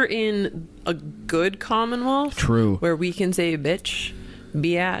 You're in a good Commonwealth. True. Where we can say bitch,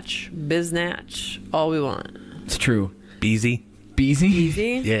 biatch, biznatch, all we want. It's true. Beezy. Beezy?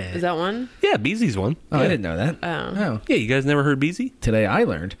 Easy? Yeah. Is that one? Yeah, Beezy's one. Oh, I didn't know that. Oh. Yeah, you guys never heard Beezy? Today I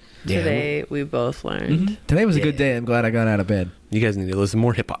learned. Today we both learned. Today was a good day. I'm glad I got out of bed. You guys need to listen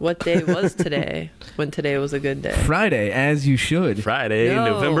more hip hop. What day was today? When today was a good day? Friday, as you should. Friday, No.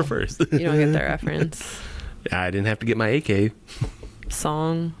 November 1st. You don't get that reference. I didn't have to get my AK.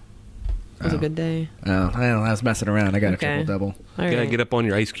 Song was a good day. Oh, I was messing around. I got Okay. a triple-double. All Gotta right. get up on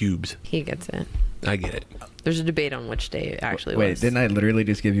your ice cubes. He gets it. I get it. There's a debate on which day it actually Wait, was. didn't I literally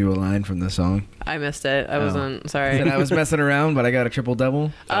just give you a line from the song? I missed it. I wasn't. Sorry. Said I was messing around, but I got a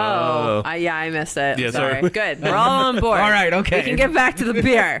triple-double? Yeah, I missed it. Yeah, sorry. sorry. Good. We're all on board. All right, okay. We can get back to the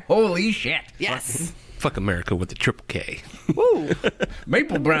beer. Holy shit. Yes. Fuck America with the triple K. Woo.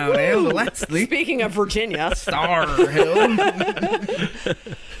 Maple Brown Ale, lastly. Speaking of Virginia, Starr Hill.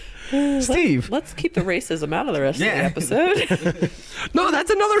 Steve. let's keep the racism out of the rest Yeah. of the episode. No, that's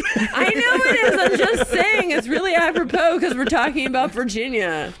another. I know it is. I'm just saying it's really apropos because we're talking about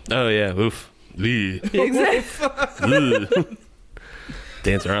Virginia. Oh yeah. Oof. Eee. Exactly. Ugh.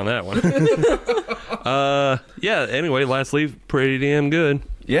 Dance around that one. Yeah. Anyway, last leaf pretty damn good.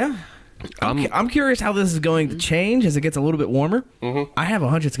 Yeah. I'm curious how this is going to change as it gets a little bit warmer. I have a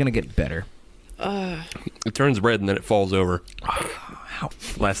hunch it's going to get better. It turns red and then it falls over.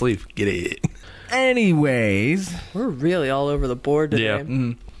 Last leaf. Get it. Anyways. We're really all over the board today.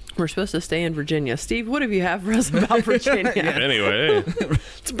 Yeah. We're supposed to stay in Virginia. Steve, what have you have for us about Virginia? Anyway,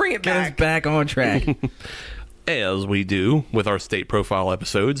 Let's bring it Get us back. back on track. as we do with our state profile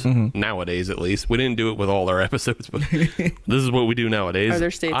episodes, nowadays at least. We didn't do it with all our episodes, but this is what we do nowadays. Are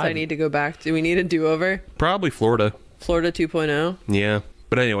there states I need to go back to? Do we need a do-over? Probably Florida. Florida 2.0? Yeah.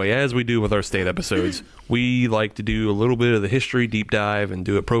 But anyway, as we do with our state episodes, we like to do a little bit of the history deep dive and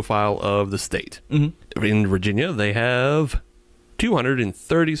do a profile of the state. Mm-hmm. In Virginia, they have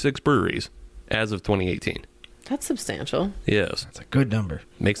 236 breweries as of 2018. That's substantial. Yes. That's a good number.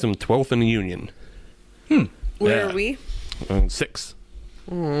 Makes them 12th in the union. Where are we? 6.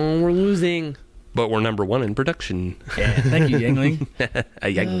 Oh, we're losing. But we're number 1 in production. Yeah, thank you, Yuengling. A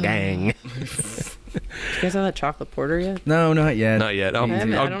young gang. You guys have that chocolate porter yet? No, not yet. Not yet.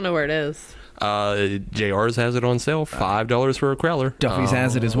 I don't know where it is. JR's has it on sale. $5 for a crowler. Duffy's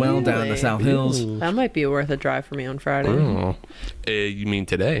has it as well down in the South Hills. That might be worth a drive for me on Friday. Oh. You mean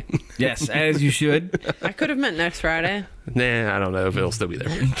today? Yes, as you should. I could have meant next Friday. Nah, I don't know if it'll still be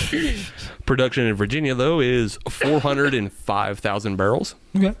there. Production in Virginia, though, is 405,000 barrels.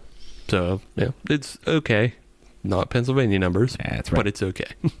 Okay. So, yeah, it's okay. Not Pennsylvania numbers, Yeah, that's right. but it's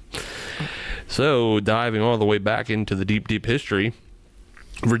okay. So, diving all the way back into the deep, deep history,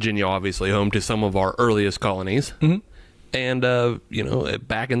 Virginia, obviously home to some of our earliest colonies. Mm-hmm. And,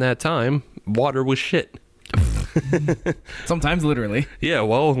 back in that time, water was shit. Sometimes literally. Yeah,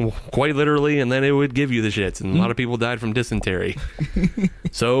 well, quite literally, and then it would give you the shits, and a lot of people died from dysentery.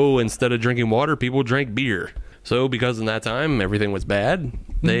 So, instead of drinking water, people drank beer. So, because in that time, everything was bad,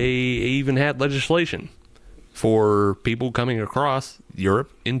 they even had legislation for people coming across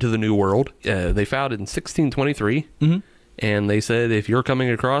Europe into the New World. They founded in 1623, and they said if you're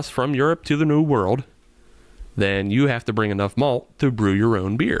coming across from Europe to the New World, then you have to bring enough malt to brew your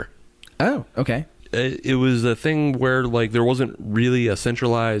own beer. Oh, okay. It was a thing where, like, there wasn't really a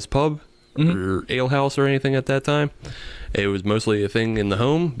centralized pub or ale house or anything at that time. It was mostly a thing in the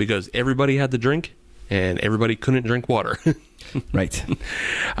home because everybody had to drink and everybody couldn't drink water. Right.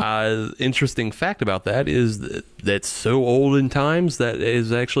 Interesting fact about that is that's so old in times that it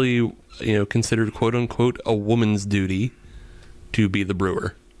is actually, considered quote unquote a woman's duty to be the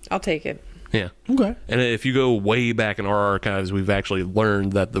brewer. I'll take it. Yeah. Okay. And if you go way back in our archives, we've actually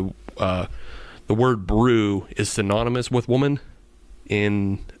learned that the word brew is synonymous with woman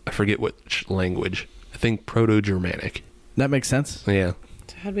in, I forget which language. I think Proto-Germanic. That makes sense. Yeah.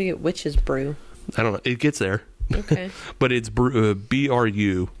 So how do we get witch's brew? I don't know. It gets there. Okay. But it's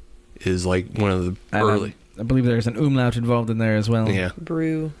BRU is like one of the early. I believe there's an umlaut involved in there as well. Yeah.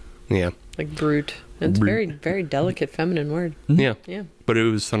 Brew. Yeah. Like brute. It's a very, very delicate feminine word. Yeah. Yeah. But it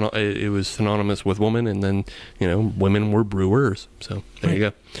was synonymous with woman, and then, women were brewers. So there you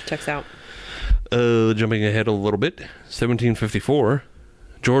go. Checks out. Jumping ahead a little bit, 1754,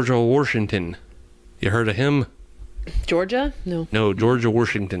 George Washington. You heard of him? Georgia? No. No, George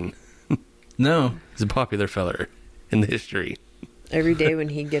Washington. No. He's a popular feller in the history. Every day when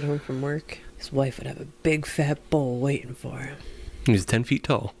he'd get home from work, his wife would have a big fat bowl waiting for him. He's 10 feet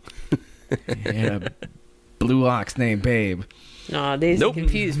tall. Yeah. Blue ox named Babe. Nah, Daisy Nope.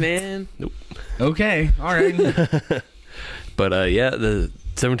 confused, man. Nope. Okay. All right. But the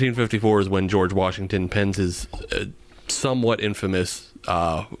 1754 is when George Washington pens his somewhat infamous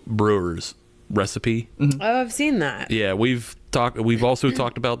brewer's recipe. Oh, I've seen that. Yeah, we've also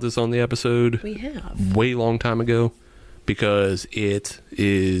talked about this on the episode. We have. Way long time ago, because it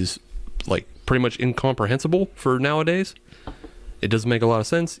is like pretty much incomprehensible for nowadays. It doesn't make a lot of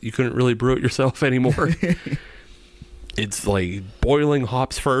sense. You couldn't really brew it yourself anymore. It's like boiling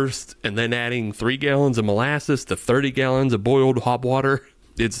hops first and then adding 3 gallons of molasses to 30 gallons of boiled hop water.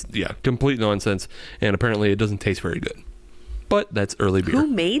 It's, complete nonsense. And apparently it doesn't taste very good. But that's early beer. Who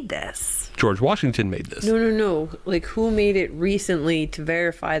made this? George Washington made this. No. Like, who made it recently to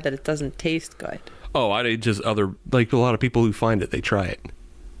verify that it doesn't taste good? Oh, a lot of people who find it, they try it.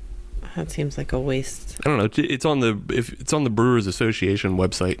 That seems like a waste. I don't know. It's on the Brewers Association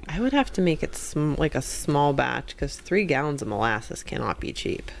website. I would have to make it like a small batch because 3 gallons of molasses cannot be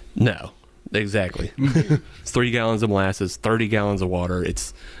cheap. No, exactly. It's 3 gallons of molasses, 30 gallons of water.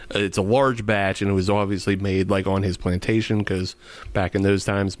 It's a large batch, and it was obviously made like on his plantation because back in those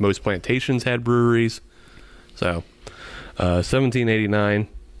times, most plantations had breweries. So, 1789,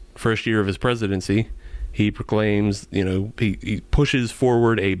 first year of his presidency, he proclaims, he pushes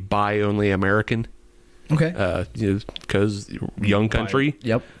forward a buy-only American. Okay. Because young country.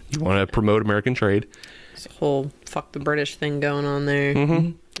 Yep. You want to promote American trade. There's a whole fuck the British thing going on there.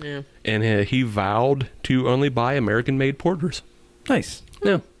 Mm-hmm. Yeah. And he vowed to only buy American-made porters. Nice.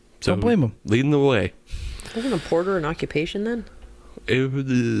 Yeah. So Don't blame him. Leading the way. Wasn't a porter an occupation then?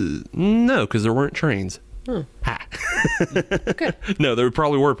 No, because there weren't trains. Oh. Ha. Okay. No, there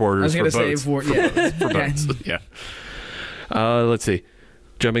probably were porters I was for going boats. to say, For boats. Yeah. Let's see.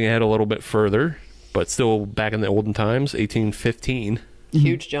 Jumping ahead a little bit further, but still back in the olden times, 1815.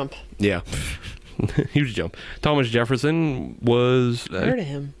 Huge jump. Yeah. Huge jump. Thomas Jefferson was... Heard of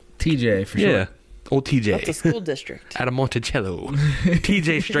him. TJ, for yeah. sure. Old TJ. That's a school district. Out of Monticello.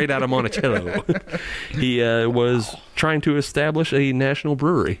 TJ straight out of Monticello. He was trying to establish a national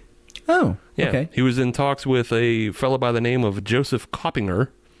brewery. Oh, Yeah. okay. He was in talks with a fellow by the name of Joseph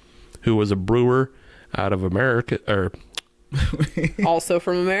Coppinger, who was a brewer out of America, or Also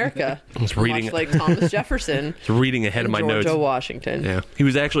from America. was reading Much like Thomas Jefferson. reading ahead of my Georgia, notes. Washington. Yeah. He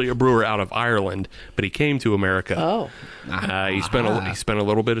was actually a brewer out of Ireland, but he came to America. Oh. He spent a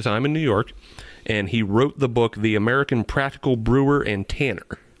little bit of time in New York, and he wrote the book The American Practical Brewer and Tanner.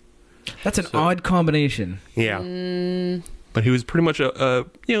 That's an odd combination. Yeah. But he was pretty much he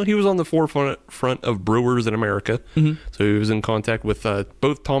was on the forefront of brewers in America. Mm-hmm. So he was in contact with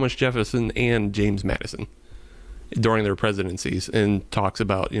both Thomas Jefferson and James Madison during their presidencies, and talks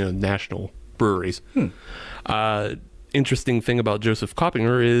about, national breweries. Interesting thing about Joseph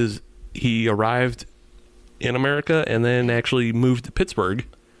Coppinger is he arrived in America and then actually moved to Pittsburgh.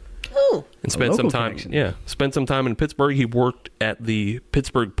 Oh. And spent some time. connection. Yeah, spent some time in Pittsburgh. He worked at the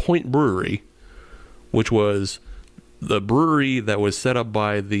Pittsburgh Point Brewery, which was the brewery that was set up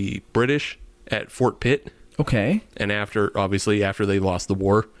by the British at Fort Pitt. Okay. And after they lost the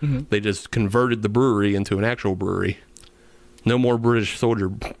war, they just converted the brewery into an actual brewery. No more British soldier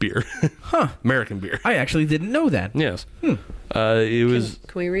beer. Huh. American beer. I actually didn't know that. Yes. It was...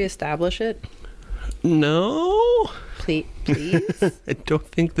 Can we reestablish it? No. Please? I don't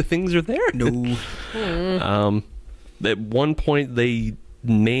think the things are there. No. At one point,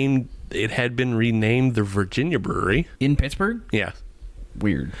 it had been renamed the Virginia Brewery. In Pittsburgh? Yeah.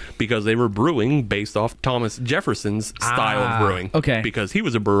 Weird. Because they were brewing based off Thomas Jefferson's style of brewing. Okay. Because he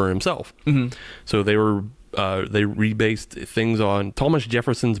was a brewer himself. Mm-hmm. So they rebased things on Thomas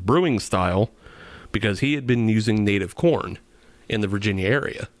Jefferson's brewing style because he had been using native corn in the Virginia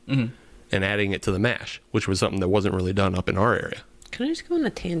area and adding it to the mash, which was something that wasn't really done up in our area. Can I just go on a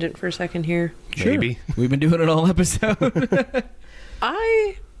tangent for a second here? Maybe. We've been doing it all episode.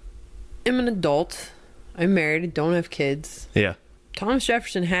 I am an adult. I'm married. I don't have kids. Yeah. Thomas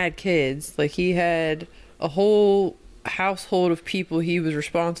Jefferson had kids. Like, he had a whole household of people he was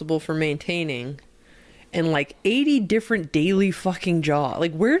responsible for maintaining, and like 80 different daily fucking jobs.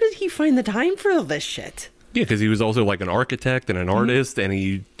 Like, where did he find the time for all this shit? Yeah, because he was also like an architect and an artist, and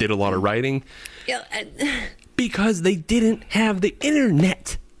he did a lot of writing. Yeah. Because they didn't have the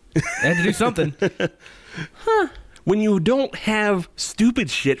internet. I had to do something. When you don't have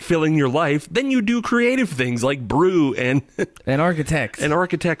stupid shit filling your life, then you do creative things like brew and And architects. and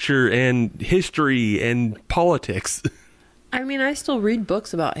architecture and history and politics. I mean, I still read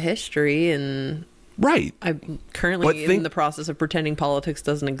books about history, and Right. I'm currently in the process of pretending politics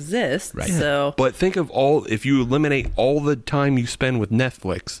doesn't exist. Right. So, But think of if you eliminate all the time you spend with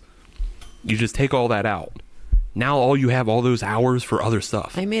Netflix, you just take all that out. Now all you have all those hours for other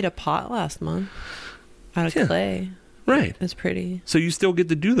stuff. I made a pot last month out of clay. Right. It's pretty. So you still get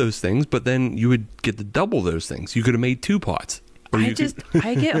to do those things, but then you would get to double those things. You could have made 2 pots. I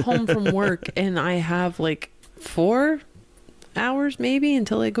get home from work and I have like 4 hours maybe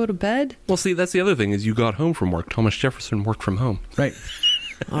until I go to bed. Well, see, that's the other thing is you got home from work. Thomas Jefferson worked from home. Right.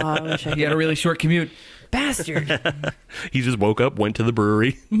 Oh, I wish I He had a really short commute. Bastard. He just woke up, went to the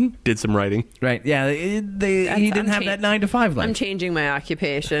brewery, did some writing. Right. Yeah. He didn't have that 9 to 5 life. I'm changing my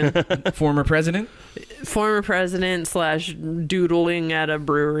occupation. Former president. Former president / doodling at a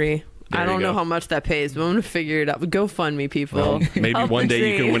brewery. There I don't you know go. how much that pays, but I'm going to figure it out. GoFundMe, people. Well, maybe Help one the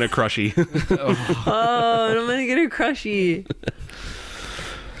day you can dream. win a Crushie. Oh, I'm going to get a Crushie.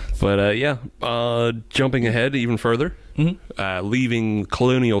 But jumping ahead even further, leaving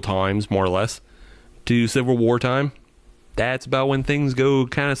colonial times, more or less, to Civil War time. That's about when things go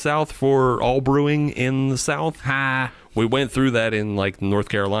kind of south for all brewing in the South. Ha. We went through that in like North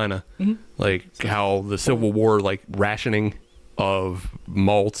Carolina, like how the Civil War, like rationing of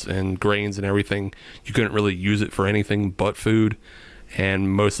malts and grains and everything, you couldn't really use it for anything but food,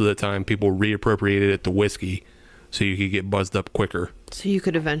 and most of the time people reappropriated it to whiskey so you could get buzzed up quicker. So you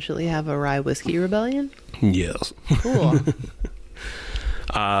could eventually have a rye whiskey rebellion? Yes. Cool.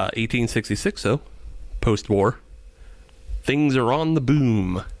 1866, though, post-war, things are on the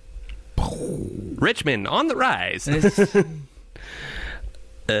boom. Richmond on the rise.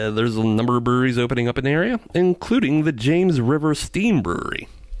 There's a number of breweries opening up in the area, including the James River Steam Brewery.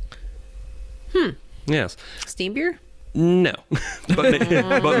 Yes. Steam beer? No, but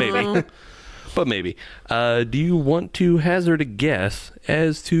maybe. But maybe. Do you want to hazard a guess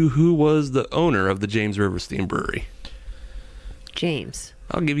as to who was the owner of the James River Steam Brewery? James.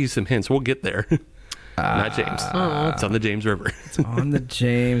 I'll give you some hints. We'll get there. not James. It's on the James River. It's on the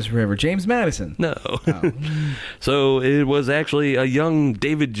James River. James Madison. No. So it was actually a young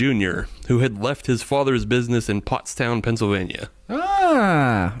David Jr. who had left his father's business in Pottstown, Pennsylvania.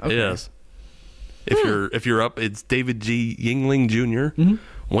 Okay. Yes. If you're up, it's David G. Yuengling Jr.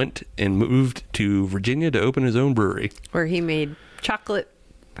 Went and moved to Virginia to open his own brewery. Where he made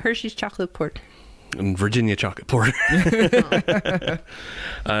Hershey's chocolate porter. And Virginia chocolate porter.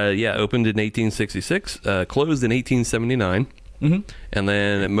 Opened in 1866, closed in 1879, and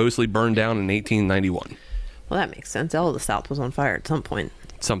then it mostly burned down in 1891. Well, that makes sense. All of the South was on fire at some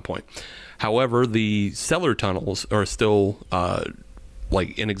point. However, the cellar tunnels are still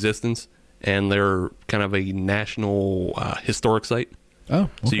in existence, and they're kind of a national historic site. Oh,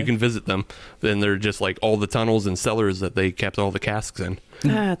 okay. So you can visit them. Then they're just like all the tunnels and cellars that they kept all the casks in.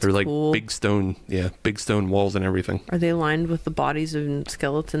 That's They're like cool. big stone walls and everything. Are they lined with the bodies and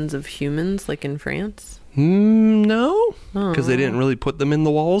skeletons of humans, like in France? No, because they didn't really put them in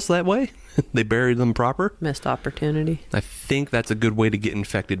the walls that way. They buried them proper. Missed opportunity. I think that's a good way to get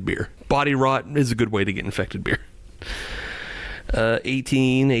infected beer. Body rot is a good way to get infected beer.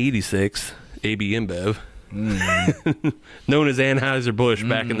 1886, AB InBev. Known as Anheuser-Busch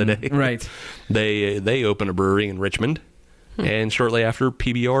back in the day. Right. They open a brewery in Richmond, and shortly after,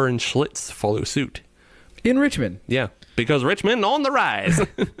 PBR and Schlitz follow suit. In Richmond. Yeah, because Richmond on the rise.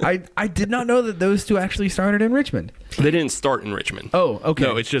 I did not know that those two actually started in Richmond. They didn't start in Richmond. Oh, okay.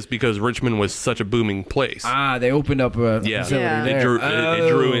 No, it's just because Richmond was such a booming place. They opened up a facility Yeah. there. It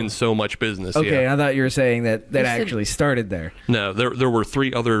drew in so much business. Okay, Yeah. I thought you were saying that said- actually started there. No, there were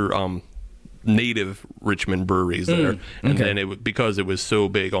 3 other native Richmond breweries there, and okay. then because it was so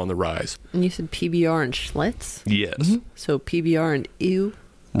big on the rise. And you said PBR and Schlitz? Yes, So PBR and ew?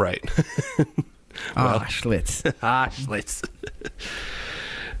 right. Schlitz. Schlitz.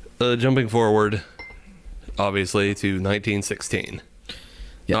 Jumping forward, obviously, to 1916.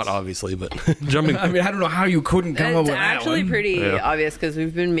 Yes. Not obviously, but jumping. I mean, I don't know how you couldn't come up It's with that actually one. pretty Yeah. obvious because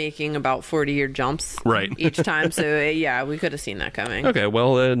we've been making about 40-year jumps Right. each time. So, yeah, we could have seen that coming. Okay,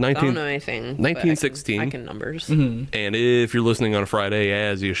 well, I don't know anything. but 1916. I can numbers. And if you're listening on a Friday,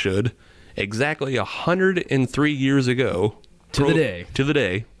 as you should, exactly 103 years ago, To the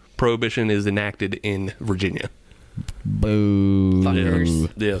day. Prohibition is enacted in Virginia. Boo. Fuckers.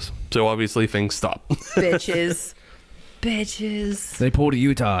 Yes. So obviously things stop. Bitches. Bitches. They pulled a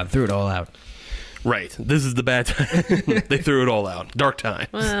Utah and threw it all out. Right. This is the bad time. They threw it all out. Dark time.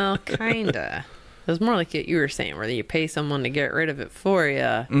 Well, kinda. It was more like what you were saying, where you pay someone to get rid of it for you.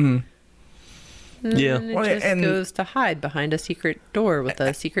 Yeah. And it Well, just and- goes to hide behind a secret door with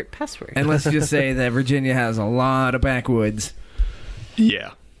a secret password. And let's just say that Virginia has a lot of backwoods.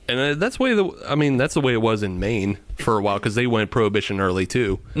 Yeah. And that's the way that's the way it was in Maine for a while, because they went prohibition early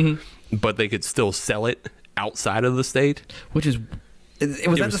too. But they could still sell it outside of the state. Which is... Was that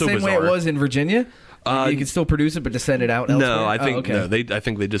was the so same way it bizarre. was in Virginia? You could still produce it, but to send it out elsewhere? No, I think okay. no. I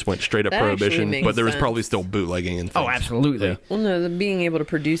think they just went straight up That actually prohibition, makes but there was sense. probably still bootlegging and things. Oh, absolutely. Yeah. Well, no, being able to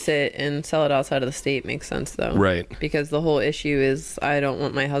produce it and sell it outside of the state makes sense, though. Right. Because the whole issue is I don't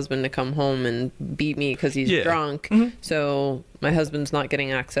want my husband to come home and beat me because he's Yeah. drunk. So my husband's not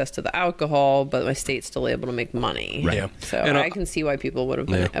getting access to the alcohol, but my state's still able to make money. Right. Yeah. So And I can see why people would have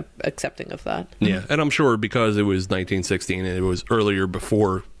been Yeah. accepting of that. Yeah, and I'm sure because it was 1916 and it was earlier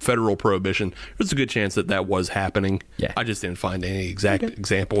before federal prohibition, there's a good chance that was happening. Yeah. I just didn't find any exact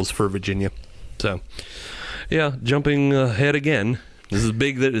examples for Virginia. So, yeah, jumping ahead again. This is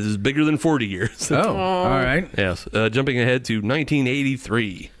big. This is bigger than 40 years. Oh, all right. Yes. Jumping ahead to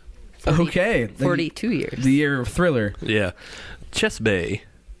 1983. Okay. 42 years. The year of Thriller. Yeah. Chesapeake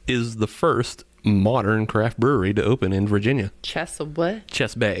is the first modern craft brewery to open in Virginia. What?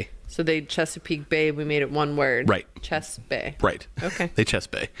 Chesapeake. So they Chesapeake Bay, we made it one word. Right. Bay. Right. Okay. They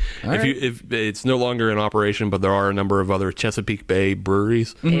Chesapeake. All right. If it's no longer in operation, but there are a number of other Chesapeake Bay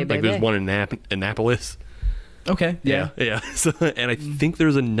breweries. Hey, Like baby. there's one in Annapolis. Okay. Yeah. Yeah. So, and I think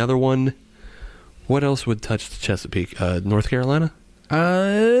there's another one. What else would touch Chesapeake? North Carolina? Yeah.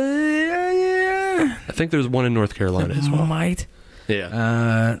 I think there's one in North Carolina as well. Might.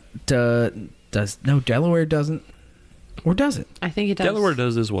 Yeah. Delaware doesn't, or does it? I think it does. Delaware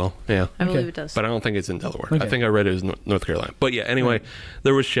does as well. Yeah. I believe Okay. it does. But I don't think it's in Delaware. Okay. I think I read it was North Carolina. But yeah, anyway,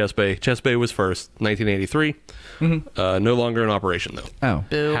 there was Chesapeake. Chesapeake was first, 1983. No longer in operation, though. Oh.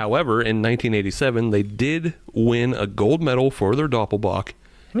 Boo. However, in 1987, they did win a gold medal for their Doppelbock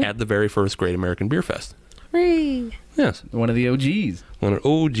at the very first Great American Beer Fest. Hooray. Yes. One of the OGs. An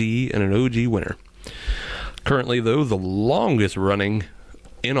OG and an OG winner. Currently, though, the longest running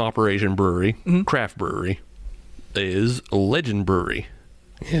in operation brewery, craft brewery, is Legend Brewery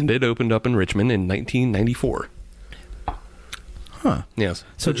And it opened up in Richmond in 1994. Huh. Yes.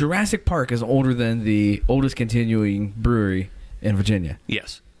 So Jurassic Park is older than the oldest continuing brewery in Virginia.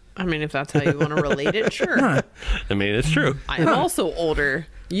 Yes. I mean, if that's how you want to relate it, sure. Huh. I mean, it's true. I am also older.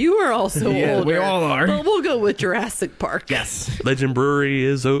 You are also Yeah, older. we all are. But we'll go with Jurassic Park. Yes. Legend Brewery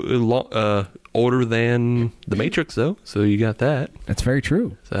is older than The Matrix, though. So you got that. That's very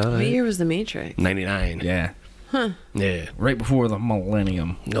true. So, What year was The Matrix? 99. Yeah. Yeah. Right before the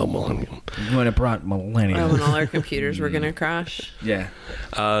millennium. No millennium. When it brought millennium. Oh, when all our computers were going to crash. Yeah.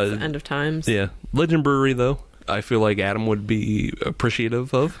 End of times. Yeah. Legend Brewery, though, I feel like Adam would be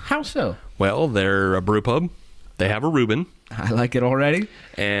appreciative of. How so? Well, they're a brew pub. They have a Reuben. I like it already.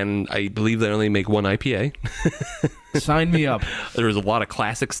 And I believe they only make one IPA. Sign me up. There's a lot of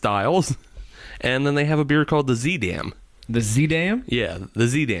classic styles. And then they have a beer called the Z-Dam. The Z-Dam? Yeah, the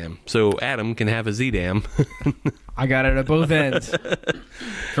Z-Dam. So Adam can have a Z-Dam. I got it at both ends.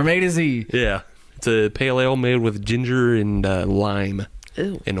 From A to Z. Yeah. It's a pale ale made with ginger and lime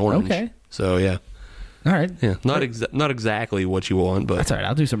Ew. and orange. Okay. So, yeah. All right. Yeah, not exactly what you want, but That's all right.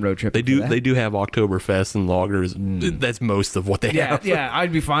 I'll do some road trip. they do have Oktoberfest and lagers. That's most of what they Yeah, have. yeah.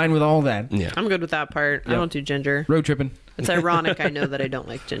 I'd be fine with all that. Yeah. I'm good with that part. I Yep. don't do ginger. Road tripping. It's ironic. I know that I don't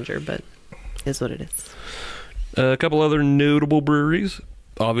like ginger, but it's what it is. A couple other notable breweries.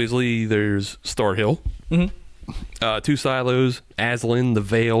 Obviously, there's Starr Hill. Mm-hmm. Two Silos, Aslan, The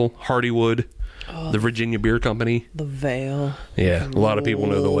Vale, Hardywood, the Virginia Beer Company. The Veil. Yeah, a lot of people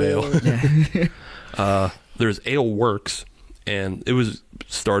know The Whale. There's Ale Works, and it was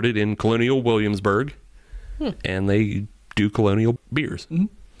started in colonial Williamsburg, and they do colonial beers.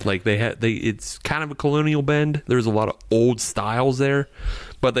 Like it's kind of a colonial bend. There's a lot of old styles there,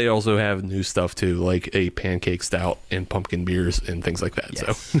 but they also have new stuff too, like a pancake stout and pumpkin beers and things like that.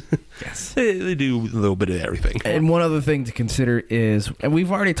 Yes. So Yes. they do a little bit of everything. And one other thing to consider is, and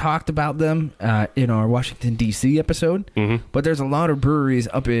we've already talked about them in our Washington, D.C. episode, but there's a lot of breweries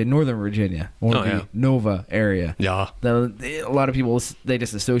up in Northern Virginia, or the Nova area. Yeah. A lot of people, they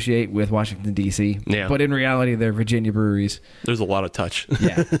just associate with Washington, D.C., Yeah. but in reality, they're Virginia breweries. There's a lot of touch.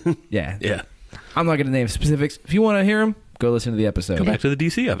 Yeah. Yeah. Yeah. I'm not going to name specifics. If you want to hear them, go listen to the episode. Go back to the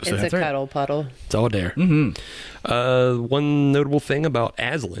DC episode. It's a right. cuddle puddle. It's all there. One notable thing about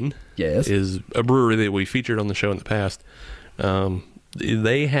Aslan Yes. is a brewery that we featured on the show in the past.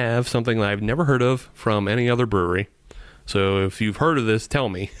 They have something that I've never heard of from any other brewery. So if you've heard of this, tell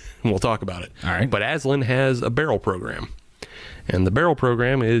me, and we'll talk about it. All right. But Aslan has a barrel program. And the barrel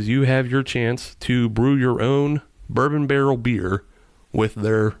program is you have your chance to brew your own bourbon barrel beer with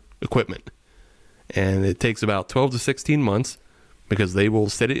their equipment. And it takes about 12 to 16 months because they will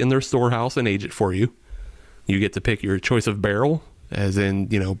set it in their storehouse and age it for you. You get to pick your choice of barrel, as in,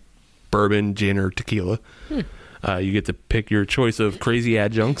 bourbon, gin, or tequila. You get to pick your choice of crazy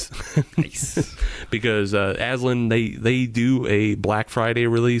adjuncts. Nice. Because Aslan, they do a Black Friday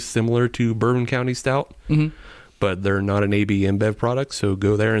release similar to Bourbon County Stout. But they're not an AB InBev product, so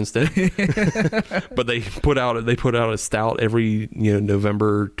go there instead. But they put out a stout every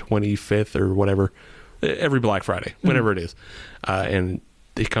November 25th or whatever, every Black Friday, whenever it is, and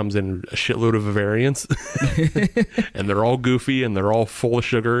it comes in a shitload of variants, and they're all goofy and they're all full of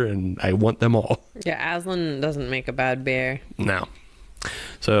sugar, and I want them all. Yeah, Aslan doesn't make a bad beer. No,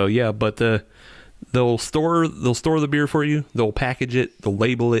 so yeah, but they'll store the beer for you. They'll package it. They'll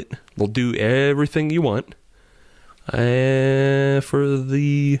label it. They'll do everything you want. For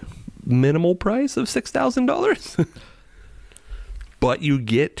the minimal price of $6,000, but you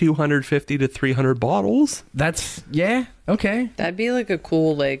get 250 to 300 bottles. Okay. That'd be like a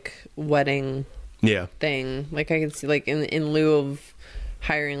cool wedding thing. Like I could see in lieu of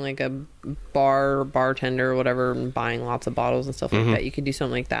hiring like a bartender or whatever and buying lots of bottles and stuff like that. You could do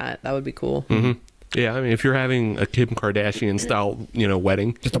something like that. That would be cool. Yeah, I mean, if you're having a Kim Kardashian style,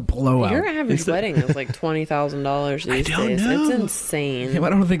 wedding, Just a blowout. Your average wedding is like $20,000 these days. know. It's insane. I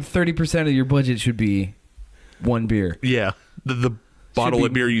don't think 30% of your budget should be one beer. yeah, the bottle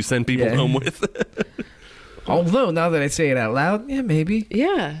of beer you send people home with. Although, now that I say it out loud, yeah, maybe.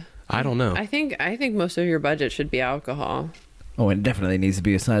 Yeah. I don't know. I think most of your budget should be alcohol. Oh, it definitely needs to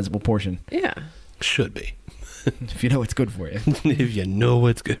be a sizable portion. Yeah. Should be. If you know it's good for you. If you know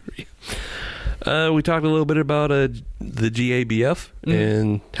what's good for you. We talked a little bit about the GABF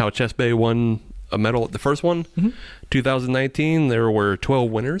and how Chess Bay won a medal at the first one. 2019, there were 12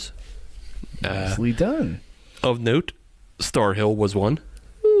 winners. Nicely done. Of note, Starr Hill was one.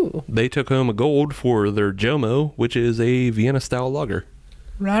 Ooh. They took home a gold for their Jomo, which is a Vienna-style lager.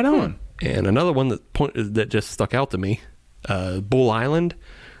 Right on. And another one that just stuck out to me, Bull Island,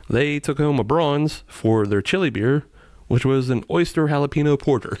 they took home a bronze for their chili beer, which was an oyster jalapeno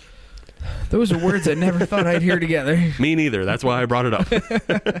porter. Those are words I never thought I'd hear together. Me neither. That's why I brought it up.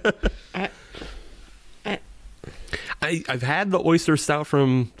 I've had the oyster stout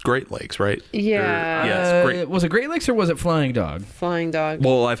from Great Lakes, right? Yeah. Yes. Was it Great Lakes or was it Flying Dog? Flying Dog.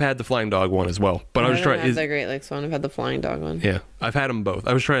 Well, I've had the Flying Dog one as well, but I was trying. I haven't had the Great Lakes one. I've had the Flying Dog one. Yeah, I've had them both.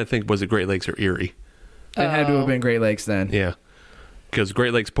 I was trying to think, was it Great Lakes or Erie? It had to have been Great Lakes then. Yeah, because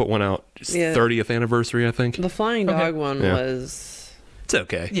Great Lakes put one out 30th anniversary, I think. The Flying Dog one was. It's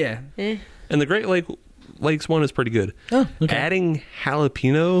okay. Yeah. And the Great Lakes one is pretty good. Oh, okay. Adding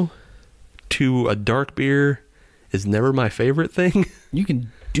jalapeno to a dark beer is never my favorite thing. You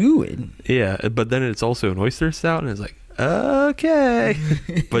can do it. Yeah, but then it's also an oyster stout, and it's like, okay.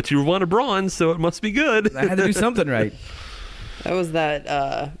 But you want a bronze, so it must be good. I had to do something right. That was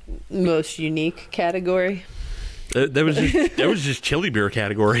that most unique category. That was just chili beer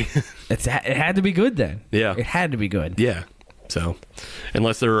category. It had to be good then. Yeah. It had to be good. Yeah. So,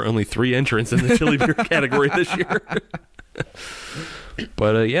 unless there are only 3 entrants in the chili beer category this year.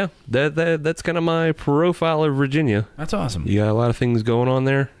 But yeah, that's kind of my profile of Virginia. That's awesome. You got a lot of things going on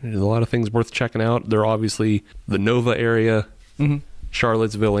there. There's a lot of things worth checking out. They're obviously the Nova area,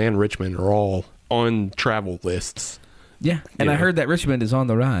 Charlottesville, and Richmond are all on travel lists. Yeah, and I heard that Richmond is on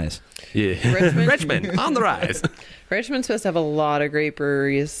the rise. Yeah, Richmond on the rise. Richmond's supposed to have a lot of great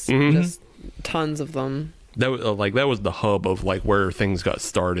breweries, just tons of them. That was the hub of like where things got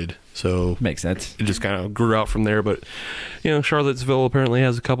started. So makes sense. It just kind of grew out from there. But Charlottesville apparently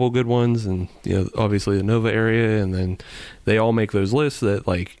has a couple of good ones, and obviously the Nova area, and then they all make those lists that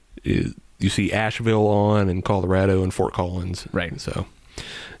like you see Asheville on, and Colorado and Fort Collins. Right. So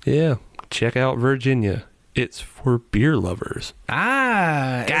yeah, check out Virginia. It's for beer lovers.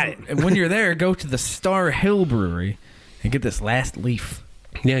 Ah, got it. And when you're there, go to the Starr Hill Brewery and get this Last Leaf.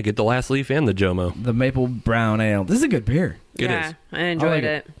 Yeah, get the Last Leaf and the Jomo. The maple brown ale. This is a good beer. It is. I enjoyed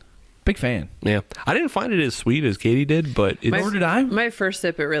it. Big fan. Yeah. I didn't find it as sweet as Katie did, but Nor did I. My first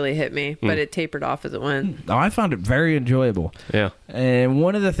sip, it really hit me, but it tapered off as it went. Oh, I found it very enjoyable. Yeah. And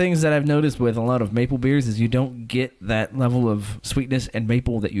one of the things that I've noticed with a lot of maple beers is you don't get that level of sweetness and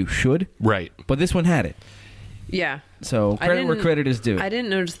maple that you should. Right. But this one had it. Yeah. So credit where credit is due. I didn't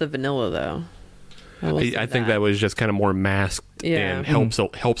notice the vanilla, though. I think that was just kind of more masked and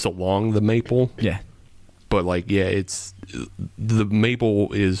helps along the maple. Yeah. But it's the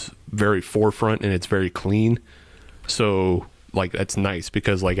maple is very forefront and it's very clean. So that's nice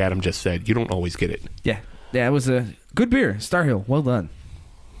because like Adam just said, you don't always get it. Yeah. Yeah, it was a good beer. Star Hill. Well done.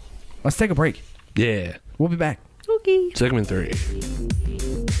 Let's take a break. Yeah. We'll be back. Okay. Segment 3.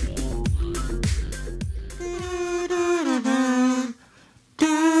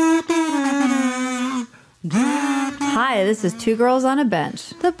 Hi, this is Two Girls on a Bench,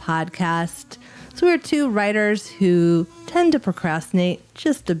 the podcast. So we're two writers who tend to procrastinate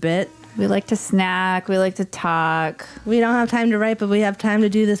just a bit. We like to snack. We like to talk. We don't have time to write, but we have time to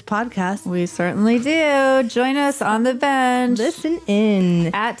do this podcast. We certainly do. Join us on the bench. Listen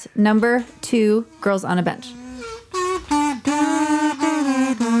in. At number 2 Girls on a Bench.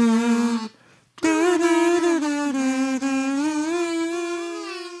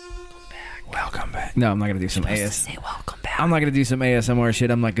 Welcome back. No, I'm not going to do some AS. Say welcome back. I'm not going to do some ASMR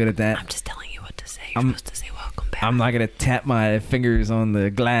shit. I'm not good at that. I'm just telling you what to say. You're supposed to say welcome back. I'm not going to tap my fingers on the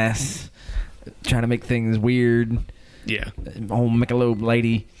glass trying to make things weird. Yeah. Old Michelob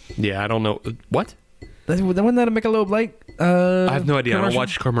lady. Yeah, I don't know. What? Wasn't that a Michelob Light? I have no idea. Commercial? I don't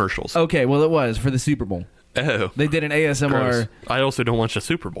watch commercials. Okay, well, it was for the Super Bowl. Oh. They did an ASMR. Gross. I also don't watch the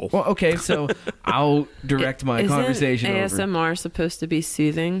Super Bowl. Well, okay, so I'll direct my conversation over. ASMR supposed to be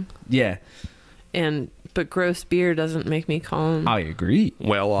soothing? Yeah. But gross beer doesn't make me calm. I agree.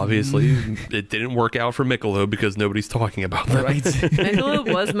 Well, obviously, it didn't work out for Michelob because nobody's talking about that. Right.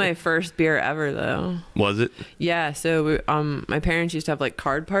 Michelob was my first beer ever, though. Was it? Yeah, so my parents used to have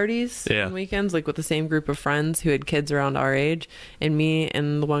card parties on weekends, with the same group of friends who had kids around our age, and me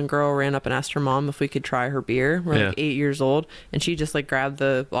and the one girl ran up and asked her mom if we could try her beer. We're 8 years old, and she just grabbed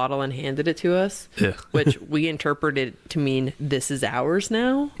the bottle and handed it to us, which we interpreted to mean this is ours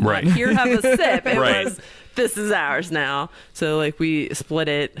now. Right. Not, here, have a sip. It Right. was this is ours now. So we split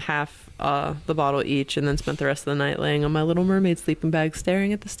it half the bottle each, and then spent the rest of the night laying on my Little Mermaid sleeping bag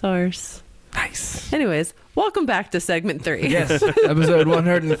staring at the stars. Nice. Anyways, welcome back to segment 3. Yes, episode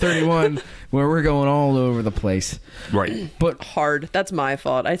 131, where we're going all over the place. Right. But hard. That's my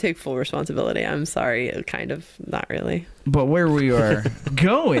fault. I take full responsibility. I'm sorry. Kind of. Not really. But where we are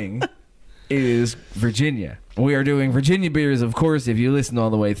going is Virginia. We are doing Virginia beers, of course. If you listen all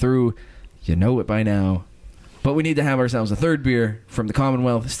the way through, you know it by now. But we need to have ourselves a third beer from the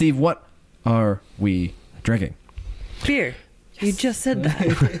Commonwealth. Steve, what are we drinking? Beer. You just said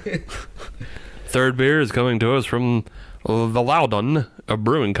that. Third beer is coming to us from the Loudoun, a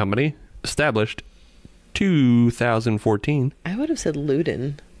brewing company established 2014. I would have said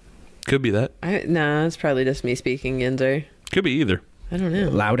Loudoun. Could be that. Nah, it's probably just me speaking, Ginzer. Could be either. I don't know.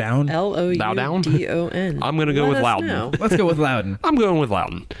 Loudoun. Loudon. I'm going to go with Loudoun. Let's go with Loudoun. I'm going with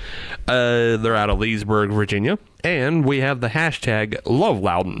Loudoun. They're out of Leesburg, Virginia. And we have the hashtag Love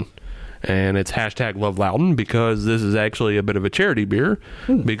Loudoun. And it's hashtag Love Loudoun because this is actually a bit of a charity beer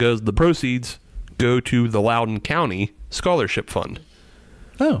because the proceeds go to the Loudoun County Scholarship Fund.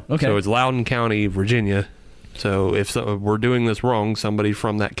 Oh, okay. So it's Loudoun County, Virginia. So if we're doing this wrong, somebody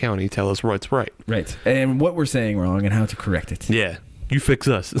from that county tell us what's right. Right. And what we're saying wrong and how to correct it. Yeah. You fix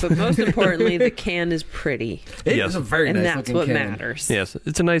us. But most importantly, the can is pretty. It Yes. is a very And nice that's looking what can. matters. Yes,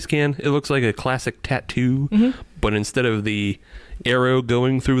 it's a nice can. It looks like a classic tattoo, but instead of the arrow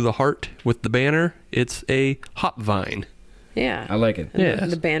going through the heart with the banner, it's a hop vine. Yeah. I like it. And Yes.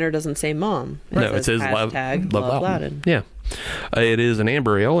 the banner doesn't say mom. No, it says Love hashtag Loudoun. Loudoun. Yeah. It is an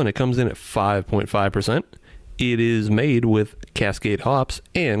amber ale, and it comes in at 5.5%. It is made with Cascade hops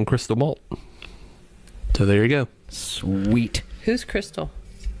and crystal malt. So there you go. Sweet. Who's Crystal?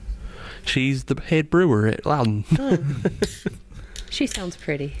 She's the head brewer at Loudoun. She sounds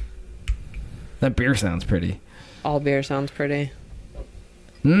pretty. That beer sounds pretty. All beer sounds pretty.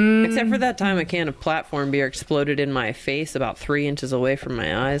 Except for that time a can of platform beer exploded in my face about 3 inches away from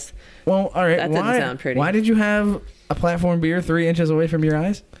my eyes. Well, all right. That didn't sound pretty. Why did you have a platform beer 3 inches away from your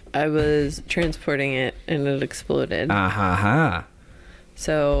eyes? I was transporting it and it exploded. Ah ha ha.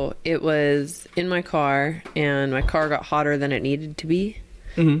 So it was in my car and my car got hotter than it needed to be.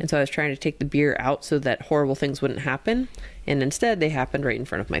 And so I was trying to take the beer out so that horrible things wouldn't happen. And instead they happened right in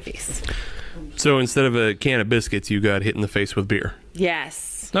front of my face. So instead of a can of biscuits, you got hit in the face with beer.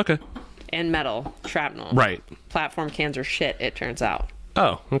 Yes. Okay. And metal. Shrapnel. Right. Platform cans are shit, it turns out.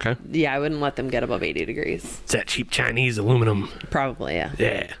 Oh, okay. Yeah, I wouldn't let them get above 80 degrees. It's that cheap Chinese aluminum. Probably, yeah.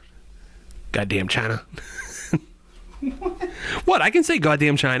 Yeah. Goddamn China. What? I can say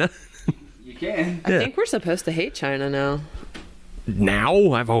goddamn China. You can. I think we're supposed to hate China now.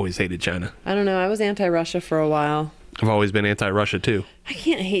 Now? I've always hated China. I don't know. I was anti-Russia for a while. I've always been anti-Russia, too. I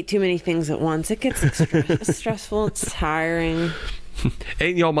can't hate too many things at once. It gets stressful. It's tiring.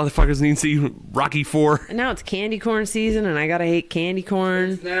 Ain't y'all motherfuckers need to see Rocky 4? And now it's candy corn season, and I gotta hate candy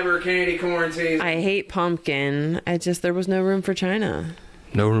corn. It's never candy corn season. I hate pumpkin. There was no room for China.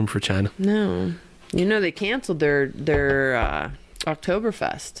 No room for China. No. You know, they canceled their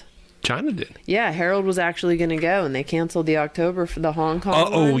Oktoberfest. China did. Yeah, Harold was actually going to go, and they canceled the October for the Hong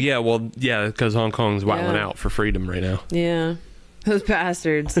Kong one. Yeah. Well, yeah, because Hong Kong's wilding Yeah. out for freedom right now. Yeah. Those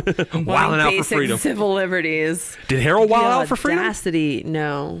bastards. Wilding Wanting out for basic freedom. civil liberties. Did Harold wild The out for freedom? audacity.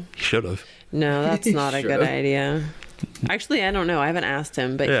 No. He should have. No, that's not a good idea. Actually, I don't know. I haven't asked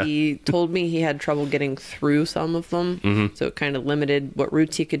him, but Yeah. he told me he had trouble getting through some of them. So it kind of limited what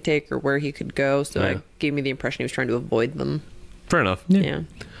routes he could take or where he could go. So Yeah. it gave me the impression he was trying to avoid them. Fair enough. Yeah.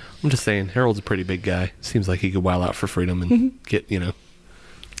 I'm just saying, Harold's a pretty big guy. Seems like he could wild out for freedom and get, You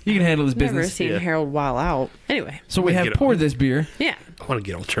can handle his Never business. seen Yeah. Harold while out. Anyway. So we Get have it poured on. this beer. Yeah. I want to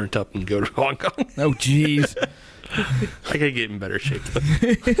get all turned up and go to Hong Kong. Oh, jeez. I gotta get in better shape.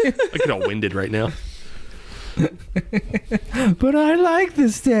 I get all winded right now. But I like the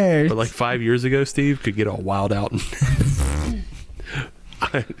stairs. But like 5 years ago, Steve could get all wild out.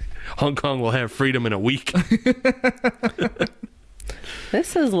 And Hong Kong will have freedom in a week. This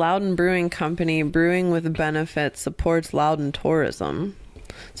says Loudoun Brewing Company, brewing with benefits, supports Loudoun tourism.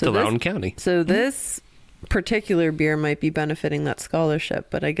 So To this- Loudoun County. So this particular beer might be benefiting that scholarship,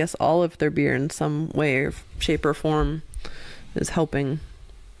 but I guess all of their beer in some way or shape or form is helping.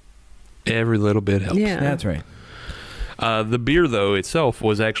 Every little bit helps. Yeah. That's right. The beer, though, itself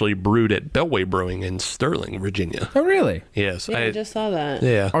was actually brewed at Beltway Brewing in Sterling, Virginia. Oh, really? Yes. Yeah, I just saw that.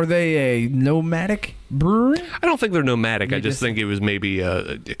 Yeah. Are they a nomadic brewery? I don't think they're nomadic. You I just just- think it was maybe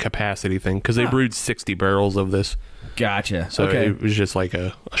a capacity thing because they brewed 60 barrels of this. Gotcha. So okay. it was just like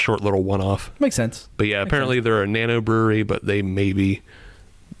a short little one-off. Makes sense. But yeah, apparently they're a nano brewery, but they maybe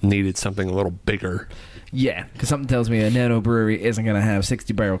needed something a little bigger. Yeah, because something tells me a nano brewery isn't going to have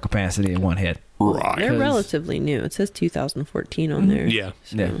 60 barrel capacity in one hit. Right. They're 'Cause- relatively new. It says 2014 on there. Yeah.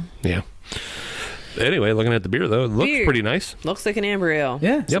 So- Yeah. Yeah. Anyway, looking at the beer, though, it looks Beer. pretty nice. Looks like an amber ale.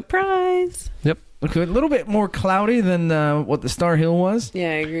 Yeah. Surprise. Yep. Looks a little bit more cloudy than what the Starr Hill was. Yeah,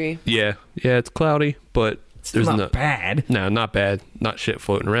 I agree. Yeah. Yeah, it's cloudy, but It's not bad. No, not bad. Not shit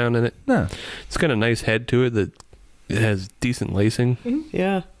floating around in it. No. It's got a nice head to it that it has decent lacing.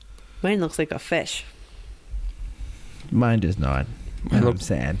 Yeah. Mine looks like a fish. Mine does not. Mine I'm looks-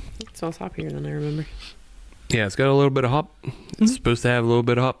 sad. It smells hoppier than I remember. Yeah, it's got a little bit of hop. It's supposed to have a little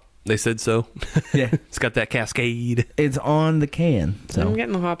bit of hop. They said so. Yeah. It's got that cascade. It's on the can. I'm So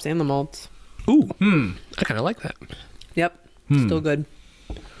getting the hops and the malts. Ooh. I kind of like that. Yep. Still good.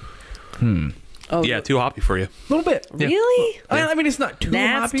 Oh, Yeah, too hoppy for you. a little bit. Really? I mean, it's not too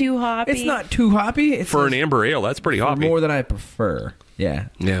That's hoppy. too hoppy. It's not too hoppy. It's For an just amber ale, that's pretty hoppy. more than I prefer. Yeah.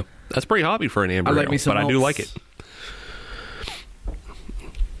 Yeah, that's pretty hoppy for an amber I like ale, me some but I do malts. like it.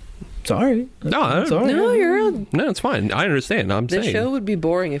 Sorry. No, Sorry. No, you're right. No, it's fine. I understand. I'm The saying. show would be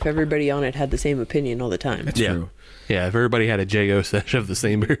boring if everybody on it had the same opinion all the time. It's Yeah. true. Yeah, if everybody had a J.O. sesh of the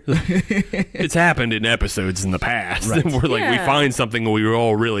same beer. It's happened in episodes in the past. Right. Where we Yeah. find something we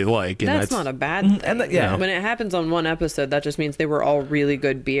all really like. And That's not a bad thing. And yeah. When it happens on one episode, that just means they were all really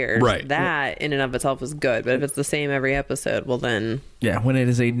good beers. Right. That in and of itself is good. But if it's the same every episode, well then Yeah, when it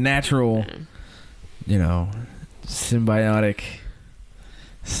is a natural, symbiotic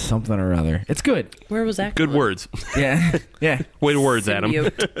something or other. It's good. where was that? Good going? words. Yeah. Yeah. Way to words, Adam.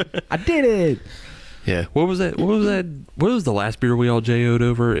 Symbiote. I did it. Yeah. What was that? What was the last beer we all J.O.'d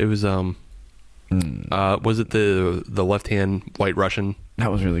over? It was was it the left hand White Russian?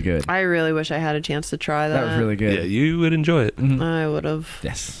 That was really good. I really wish I had a chance to try that. That was really good. Yeah, you would enjoy it. I would have.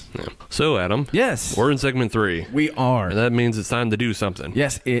 Yes. Yeah. So Adam, Yes. we're in segment 3. We are. And that means it's time to do something.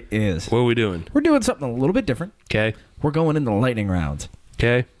 Yes, it is. What are we doing? We're doing something a little bit different. Okay. We're going in the lightning rounds.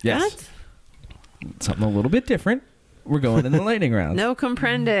 Okay. Yes. What? Something a little bit different. We're going in the lightning rounds. No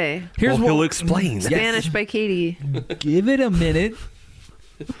comprende. Here's Well, he'll what. explain. Yes. Spanish by Katie. Give it a minute.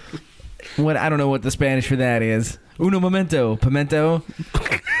 I don't know what the Spanish for that is. Uno momento. Pimento.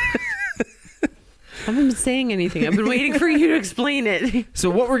 I haven't been saying anything. I've been waiting for you to explain it. So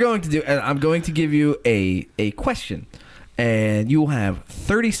what we're going to do, I'm going to give you a question, and you will have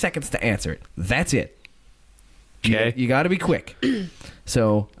 30 seconds to answer it. That's it. Okay. You got to be quick.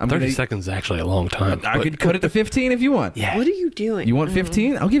 So I'm 30 gonna, seconds is actually a long time. I but- could cut it to 15 if you want. Yeah. What are you doing? You want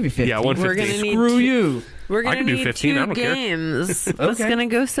 15? I'll give you 15. Yeah, I want We're 15. gonna need Screw to- you. We're I gonna can do need 15, I two don't care. games. That's Okay. gonna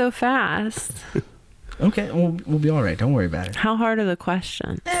go so fast. Okay, we'll be all right. Don't worry about it. How hard are the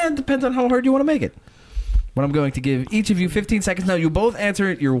questions? It depends on how hard you want to make it. But I'm going to give each of you 15 seconds. Now, you both answer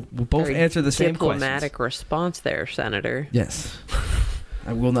it. You'll both Very answer the same questions. diplomatic response there, Senator. Yes.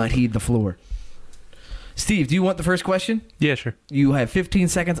 I will not heed the floor. Steve, do you want the first question? Yeah, sure. You have 15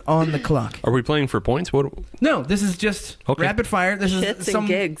 seconds on the clock. Are we playing for points? What? No, this is just Okay. rapid fire. This Shits is and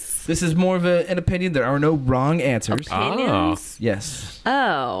gigs. This is more of an opinion. There are no wrong answers. Opinions? Yes.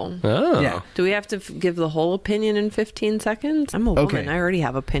 Oh. Oh. Yeah. Do we have to give the whole opinion in 15 seconds? I'm a woman. Okay. I already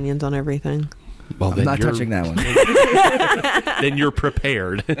have opinions on everything. Well, I'm not you're- touching that one. Then you're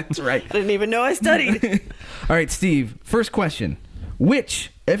prepared. That's right. I didn't even know I studied. All right, Steve. First question. Which,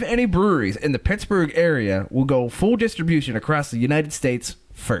 if any, breweries in the Pittsburgh area will go full distribution across the United States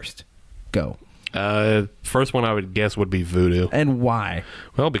first? Go. First one I would guess would be Voodoo. And why?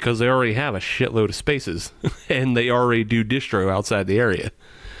 Well, because they already have a shitload of spaces, and they already do distro outside the area.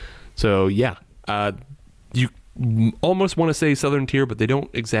 So yeah, you almost want to say Southern Tier, but they don't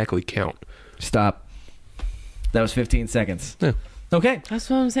exactly count. Stop. That was 15 seconds. Yeah. Okay. That's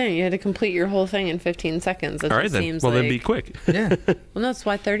what I'm saying. You had to complete your whole thing in 15 seconds. It All right just then. seems Well, like... then be quick. Yeah. Well, that's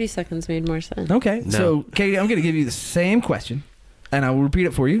why 30 seconds made more sense. Okay. No. So, Katie, I'm going to give you the same question, and I will repeat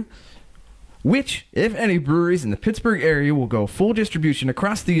it for you. Which, if any, breweries in the Pittsburgh area will go full distribution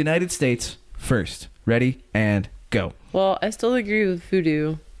across the United States first? Ready and go. Well, I still agree with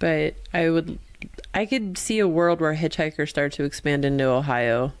Voodoo, but I could see a world where Hitchhiker start to expand into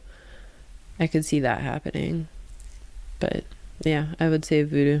Ohio. I could see that happening. But yeah, I would say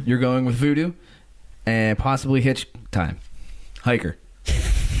Voodoo. You're going with Voodoo and possibly Hitch Time. Hiker.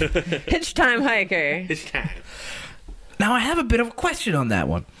 Hitch Time Hiker. Now, I have a bit of a question on that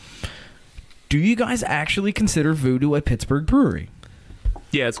one. Do you guys actually consider Voodoo a Pittsburgh brewery?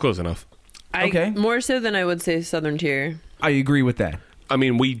 Yeah, it's close enough. Okay. More so than I would say Southern Tier. I agree with that. I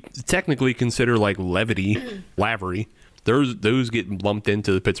mean, we technically consider like Levity, Lavery. Those get lumped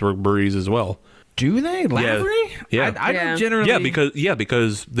into the Pittsburgh breweries as well. Do they? Lavery? Yeah. I Yeah. don't generally... Yeah,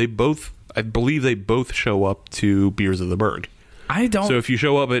 because they both, I believe they both show up to Beers of the Berg. I don't... So if you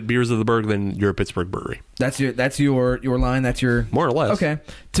show up at Beers of the Berg, then you're a Pittsburgh brewery. That's your line. That's your... More or less. Okay.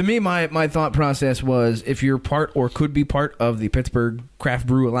 To me, my thought process was if you're part or could be part of the Pittsburgh Craft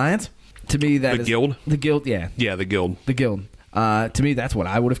Brew Alliance, to me that The is... Guild? The Guild, yeah. Yeah, the Guild. The Guild. To me, that's what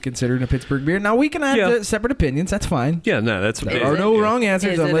I would have considered a Pittsburgh beer. Now, we can have separate opinions. That's fine. Yeah, no, that's There are no wrong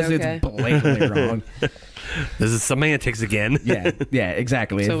answers Is it unless okay? it's blatantly wrong. This is semantics again. Yeah,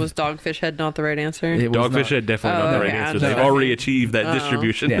 exactly. So was Dogfish Head not the right answer? It was Dogfish not. Head definitely not the right okay, answer. no. They've already achieved that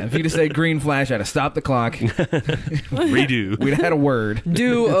distribution. Yeah, if you'd have said Green Flash, I'd have stopped the clock. Redo. We'd have had a word.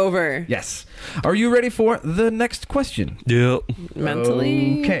 Do over. Yes. Are you ready for the next question? Yep.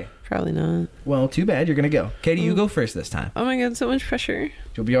 Mentally? Okay. Probably not. Well, too bad. You're going to go. Katie, you go first this time. Oh my god, so much pressure.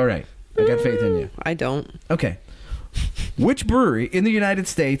 You'll be all right. I got faith in you. I don't. Okay. Which brewery in the United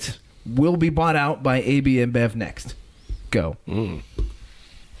States will be bought out by AB InBev next? Go.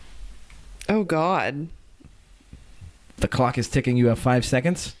 Oh god. The clock is ticking. You have 5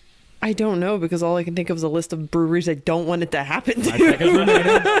 seconds. I don't know because all I can think of is a list of breweries I don't want it to happen 5 seconds to.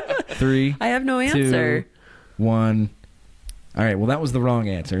 remaining. 3, I have no answer. 2, 1. All right. Well, that was the wrong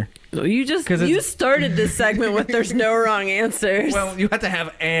answer. You just 'Cause it's- you started this segment with there's no wrong answers. Well, you have to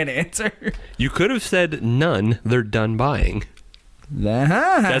have an answer. You could have said none. They're done buying.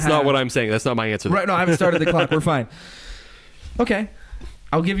 That's not what I'm saying. That's not my answer. Right. No, I haven't started the clock. We're fine. Okay.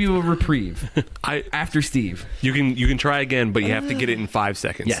 I'll give you a reprieve after Steve. You can try again, but you have to get it in 5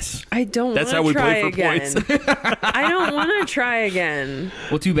 seconds. Yes. I don't That's want how to we try play for again. points. I don't want to try again.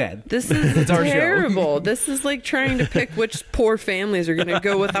 Well, too bad. This is It's our show. terrible. This is like trying to pick which poor families are going to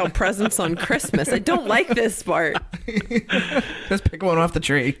go without presents on Christmas. I don't like this part. Let's pick one off the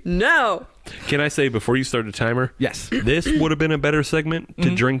tree. No. Can I say before you start the timer? Yes. This would have been a better segment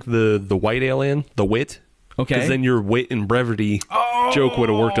to drink the white ale in, the wit. Okay. Because then your wit and brevity joke would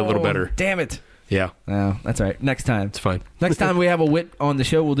have worked a little better. Damn it. Yeah, Oh, that's all right. Next time. it's fine. Next time we have a wit on the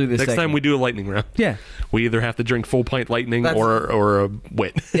show, we'll do this. Next time segment. we do a lightning round. Yeah. We either have to drink full pint lightning That's- or a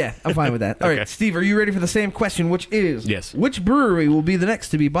wit. Yeah, I'm fine with that. All Okay. right, Steve, are you ready for the same question, which is Yes. which brewery will be the next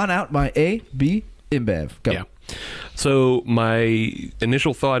to be bought out by AB InBev? Go. Yeah. So my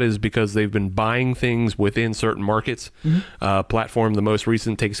initial thought is because they've been buying things within certain markets. Platform, the most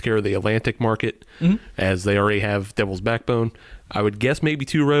recent, takes care of the Atlantic market, as they already have Devil's Backbone. I would guess maybe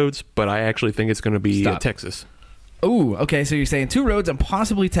Two Roads, but I actually think it's going to be Stop. Texas. Ooh, okay, so you're saying Two Roads and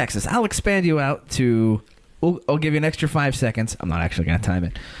possibly Texas. I'll expand you out to... I'll give you an extra 5 seconds. I'm not actually going to time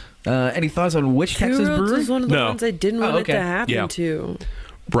it. Any thoughts on which Two Texas Roads brewery? is one of the No. ones I didn't want okay. it to happen Yeah. to.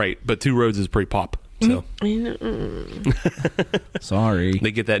 Right, but Two Roads is pretty pop. So I know. Sorry.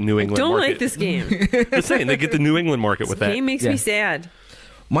 they get that New England Don't market. like this game. Just saying, they get the New England market with This that. game makes Yeah. me sad.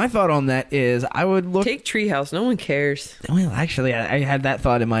 My thought on that is I would look... Take Treehouse. No one cares. Well, actually, I had that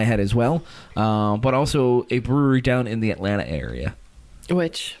thought in my head as well. But also a brewery down in the Atlanta area.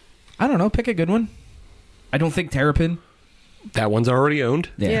 Which? I don't know. Pick a good one. I don't think Terrapin. That one's already owned.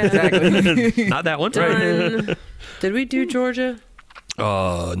 Yeah. exactly. Not that one. Done. Did we do Georgia?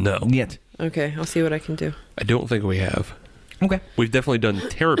 No. Yet. Okay, I'll see what I can do. I don't think we have. Okay. We've definitely done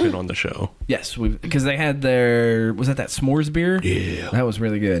Terrapin on the show. Yes, because they had their... Was that s'mores beer? Yeah. That was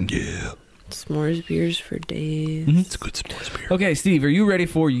really good. Yeah. S'mores beers for days. It's a good s'mores beer. Okay, Steve, are you ready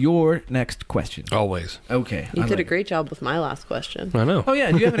for your next question? Always. Okay. You I did a like it. great job with my last question. I know. Oh,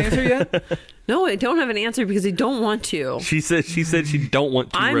 yeah. Do you have an answer yet? No, I don't have an answer because I don't want to. She said she don't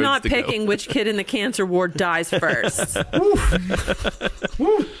want Two I'm Roads not to picking which kid in the cancer ward dies first.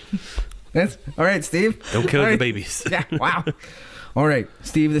 That's, all right, Steve. go. Don't kill All the right. babies. Yeah, wow. All right,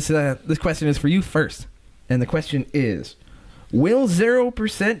 Steve, this question is for you first. And the question is, will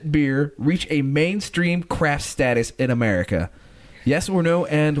 0% beer reach a mainstream craft status in America? Yes or no,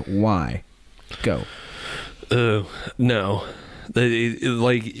 and why? Go. No.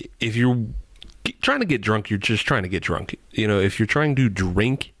 Like, if you're trying to get drunk, you're just trying to get drunk. You know, if you're trying to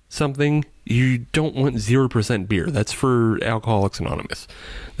drink something, you don't want 0% beer. That's for Alcoholics Anonymous.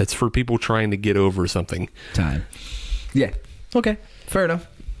 That's for people trying to get over something. Time. Yeah. Okay, fair enough.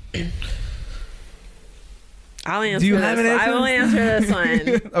 I'll answer Do you this. have an answer? I will answer this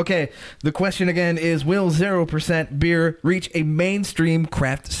one. Okay, the question again is, will 0% beer reach a mainstream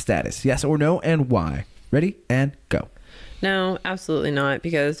craft status? Yes or no, and why? Ready, and go. No, absolutely not,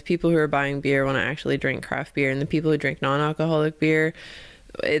 because people who are buying beer want to actually drink craft beer, and the people who drink non-alcoholic beer,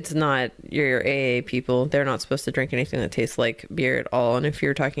 it's not your AA people. They're not supposed to drink anything that tastes like beer at all. And if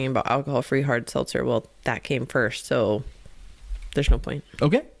you're talking about alcohol-free hard seltzer, well, that came first, so there's no point.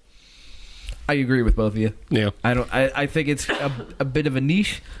 Okay. I agree with both of you. Yeah. I think it's a bit of a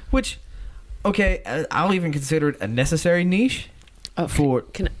niche, which, okay, I'll even consider it a necessary niche. For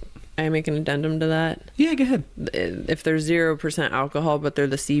Can I make an addendum to that? Yeah, go ahead. If there's 0% alcohol, but they're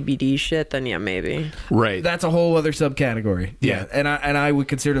the CBD shit, then yeah, maybe. Right. That's a whole other subcategory. Yeah. And I would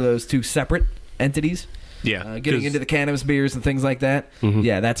consider those two separate entities. Yeah, getting 'cause- into the cannabis beers and things like that.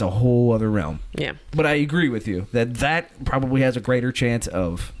 Yeah, that's a whole other realm. Yeah. But I agree with you that probably has a greater chance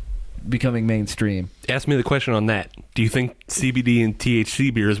of becoming mainstream. Ask me the question on that. Do you think CBD and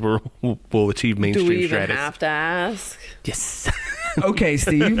THC beers will achieve mainstream Do we even status? have to ask? Yes. Okay,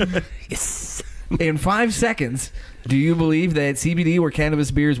 Steve. Yes. In 5 seconds, do you believe that CBD or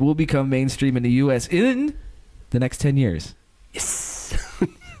cannabis beers will become mainstream in the U.S. in the next 10 years? Yes.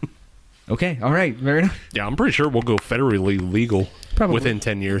 Okay, all right, fair enough. Yeah, I'm pretty sure we'll go federally legal Probably. within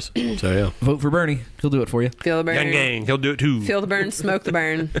 10 years. So, yeah. Vote for Bernie. He'll do it for you. Feel the burn. Young gang, he'll do it too. Feel the burn, smoke the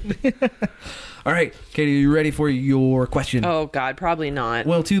burn. All right, Katie, are you ready for your question? Oh, God, probably not.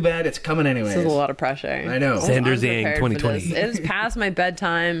 Well, too bad. It's coming anyways. This is a lot of pressure. I know. Sanders I'm Yang unprepared for 2020. this. It is past my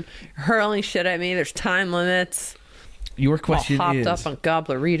bedtime. You're hurling shit at me. There's time limits. Your All question hopped is... up on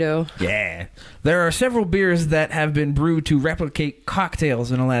Goblerito. Yeah. There are several beers that have been brewed to replicate cocktails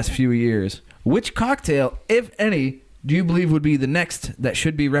in the last few years. Which cocktail, if any, do you believe would be the next that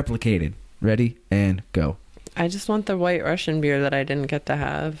should be replicated? Ready and go. I just want the White Russian beer that I didn't get to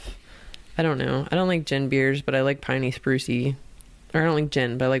have. I don't know. I don't like gin beers, but I like piney sprucey. Or I don't like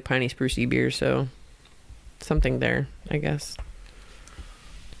gin, but I like piney sprucey beers, so something there, I guess.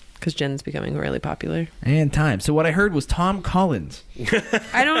 Because gin's becoming really popular. And time. So what I heard was Tom Collins.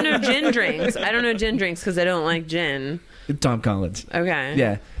 I don't know gin drinks. I don't know gin drinks because I don't like gin. Tom Collins. Okay.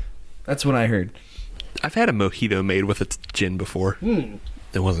 Yeah. That's what I heard. I've had a mojito made with its gin before.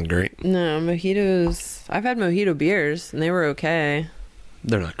 It wasn't great. No, mojitos. I've had mojito beers, and they were okay.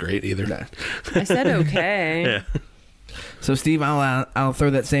 They're not great either. I said okay. Yeah. So, Steve, I'll throw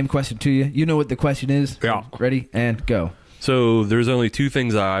that same question to you. You know what the question is? Yeah. Ready and go. So there's only two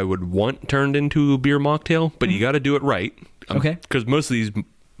things I would want turned into a beer mocktail, but you got to do it right. Okay. Because most of these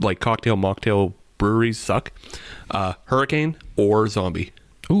like cocktail mocktail breweries suck. Hurricane or zombie.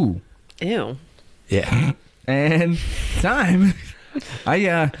 Ooh. Ew. Yeah. And time.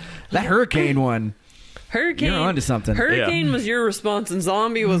 That hurricane one. Hurricane. You're onto something. Hurricane was your response, and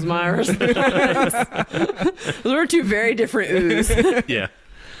zombie was my response. Those were two very different oohs. Yeah.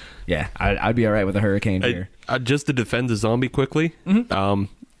 Yeah, I'd be all right with a hurricane beer. Just to defend the zombie quickly,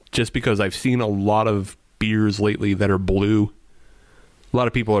 just because I've seen a lot of beers lately that are blue. A lot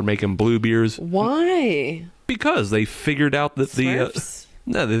of people are making blue beers Why? because they figured out that Smurfs?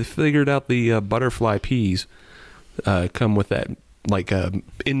 they figured out the butterfly peas come with that like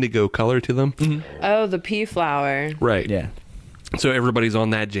indigo color to them. Oh, the pea flower. Right. Yeah. So everybody's on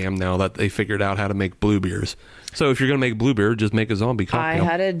that jam now that they figured out how to make blue beers. So if you're going to make blue beer, just make a zombie I cocktail.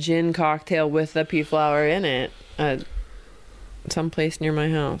 had a gin cocktail with the pea flower in it at someplace near my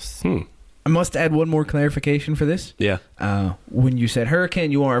house. I must add one more clarification for this. Yeah. When you said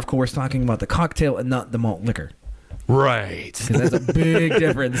hurricane, you are, of course, talking about the cocktail and not the malt liquor. Right. Because that's a big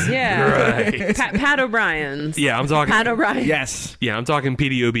difference. Yeah. Right. Pat O'Brien's. Yeah, I'm talking. Pat O'Brien. Yes. Yeah, I'm talking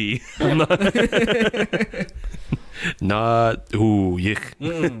PDOB. I'm not. Ooh, yuck.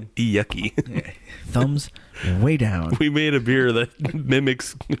 Yucky. Thumbs way down. We made a beer that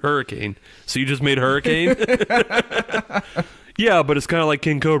mimics hurricane. So you just made hurricane? Yeah, but it's kind of like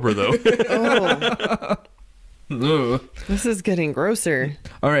King Cobra, though. Oh. This is getting grosser.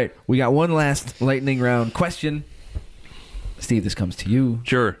 All right, we got one last lightning round question. Steve, this comes to you.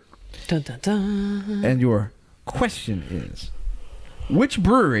 Sure. Dun, dun, dun. And your question is, which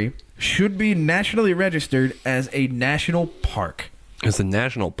brewery should be nationally registered as a national park? It's a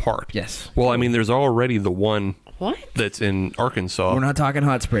national park. Yes. Well, I mean, there's already the one What? that's in Arkansas. We're not talking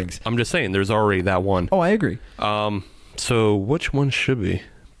hot springs. I'm just saying, there's already that one. Oh, I agree. So which one should be?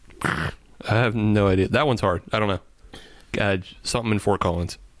 I have no idea. That one's hard. I don't know. Something in Fort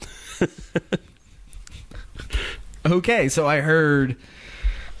Collins. Okay, so I heard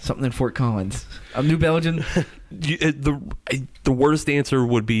something in Fort Collins. New Belgian. The worst answer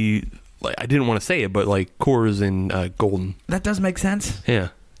would be, like, I didn't want to say it, but like Coors and Golden. That does make sense. Yeah.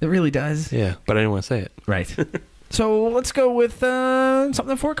 It really does. Yeah, but I didn't want to say it. Right. So let's go with something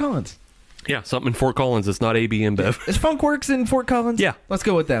in Fort Collins. Yeah, something in Fort Collins. It's not AB InBev. Is Funkworks in Fort Collins? Yeah. Let's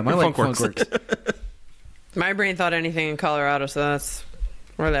go with them. I like Funkworks. Funkworks. My brain thought anything in Colorado, so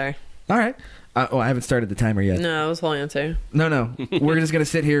we're there. All right. I haven't started the timer yet. No, that was the whole answer. No. We're just going to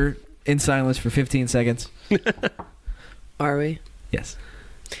sit here in silence for 15 seconds. Are we? Yes.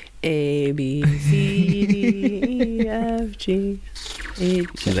 A, B, C, D, E, F, G, H.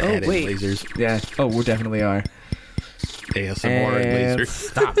 The Oh, added wait. lasers. Yeah. Oh, we definitely are. ASMR and lasers.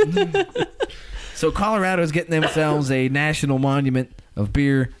 Stop. So Colorado's getting themselves a national monument of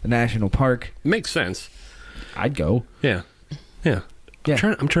beer, a national park. Makes sense. I'd go. Yeah. Yeah. Yeah.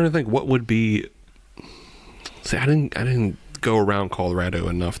 I'm trying to think what would be. See, I didn't go around Colorado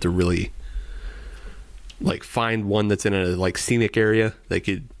enough to really like find one that's in a like scenic area they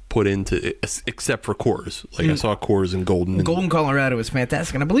could put into, except for Coors. Like I saw Coors in Golden. Golden, Colorado is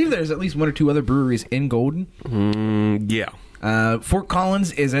fantastic, and I believe there's at least 1 or 2 other breweries in Golden. Yeah. Fort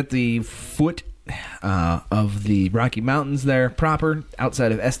Collins is at the foot of the Rocky Mountains there proper,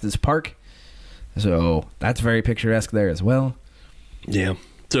 outside of Estes Park. So that's very picturesque there as well. Yeah.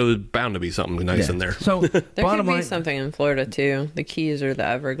 So there's bound to be something nice in there. So There bottom could be line, something in Florida too. The Keys or the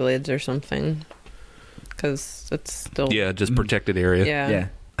Everglades or something. Because it's still just protected area. yeah.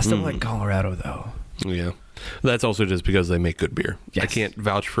 I still like Colorado though. Yeah. That's also just because they make good beer. I Yes. can't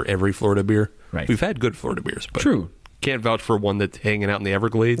vouch for every Florida beer. Right. We've had good Florida beers, but True. can't vouch for one that's hanging out in the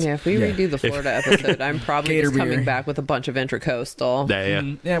Everglades. Yeah, if we redo the Florida episode, I'm probably Gator just coming beer. back with a bunch of Intracoastal. Yeah.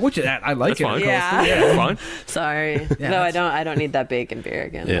 Yeah, which I like That's it. fine. Yeah. That's fine. Sorry, Yeah, no, that's- I don't need that bacon beer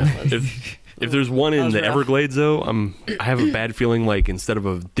again. Yeah. That was- If there's one in was the rough. Everglades, though, I have a bad feeling like instead of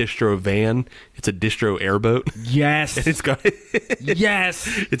a distro van, it's a distro airboat. Yes. It's got Yes.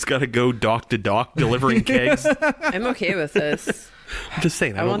 it's got to go dock to dock delivering kegs. I'm okay with this. I'm just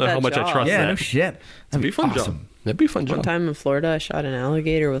saying, I I don't want know how that much I job. trust Yeah, that. no shit. That'd be a fun job. That'd be a fun One job. time in Florida, I shot an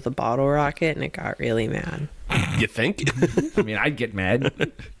alligator with a bottle rocket, and it got really mad. You think? I mean, I'd get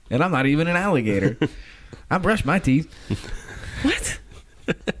mad. And I'm not even an alligator. I brush my teeth. What?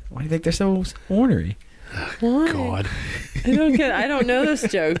 Why do you think they're so ornery? Why? God. I don't know this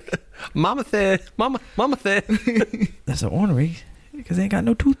joke. Mama said. Mama said. They're so ornery because they ain't got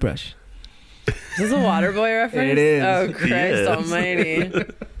no toothbrush. Is this a Waterboy reference? It is. Oh, Christ Yes. almighty.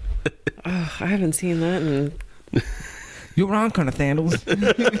 Oh, I haven't seen that in... You're wrong, kind of sandals.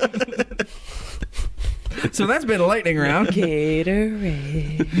 So that's been a lightning round.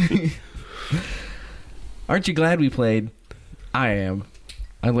 Gatorade. Aren't you glad we played? I am.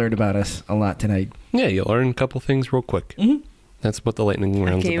 I learned about us a lot tonight. Yeah, you learn a couple things real quick. Mhm. That's what the lightning The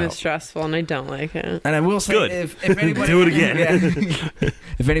round's game about. is stressful, and I don't like it. And I will say, Good. if anybody Do it again. Yeah.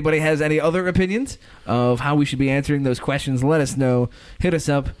 If anybody has any other opinions of how we should be answering those questions, let us know. Hit us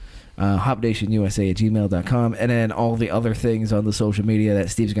up, hopnationusa@gmail.com, and then all the other things on the social media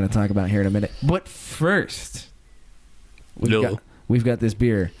that Steve's going to talk about here in a minute. But first, Yeah. we've got this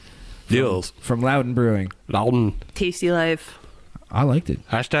beer Deals. from Loudoun Brewing. Loudoun. Tasty life. I liked it.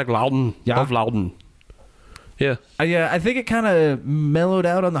 Hashtag Loudoun. Yeah. Love Loudoun. Yeah. I think it kind of mellowed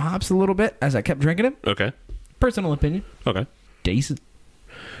out on the hops a little bit as I kept drinking it. Okay. Personal opinion. Okay. Decent.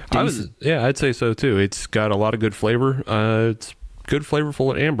 I'd say so too. It's got a lot of good flavor. It's good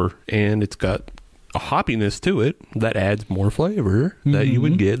flavorful amber, and it's got a hoppiness to it that adds more flavor that you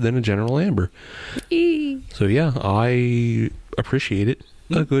would get than a general amber. So yeah, I appreciate it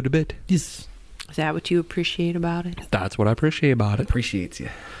a good bit. Yes. Is that what you appreciate about it? That's what I appreciate about it. Appreciates you.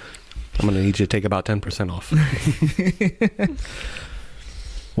 I'm gonna need you to take about 10% off.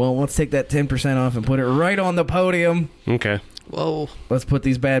 Well, let's take that 10% off and put it right on the podium. Okay. Whoa. Let's put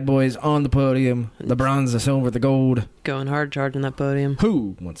these bad boys on the podium. The bronze, the silver, the gold. Going hard charging that podium.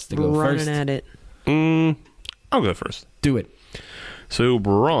 Who wants to go Running first? at it. I'll go first. Do it. So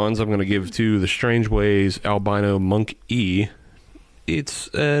bronze, I'm going to give to the Strangeways Albino Monk E. It's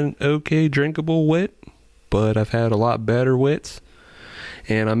an okay drinkable wit, but I've had a lot better wits,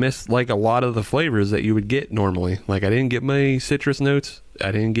 and I missed like a lot of the flavors that you would get normally. Like I didn't get many citrus notes,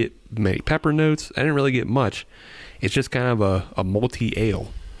 I didn't get many pepper notes, I didn't really get much. It's just kind of a multi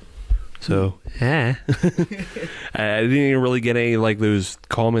ale. So I didn't even really get any like those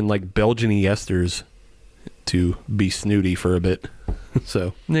common like Belgian esters to be snooty for a bit.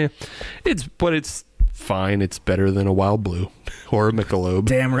 So yeah, it's fine. It's better than a Wild Blue or a Michelob.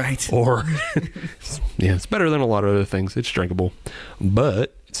 Damn right. Or yeah, it's better than a lot of other things. It's drinkable,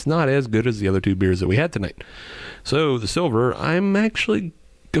 but it's not as good as the other two beers that we had tonight. So the silver, I'm actually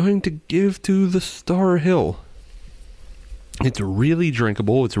going to give to the Starr Hill. It's really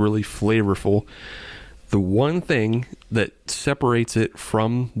drinkable. It's really flavorful. The one thing that separates it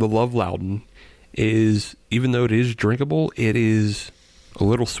from the Love Loudoun is, even though it is drinkable, it is a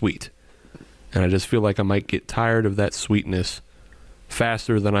little sweet. And I just feel like I might get tired of that sweetness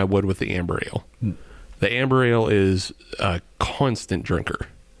faster than I would with the amber ale. The amber ale is a constant drinker.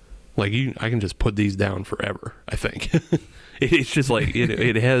 Like I can just put these down forever, I think. It's just like,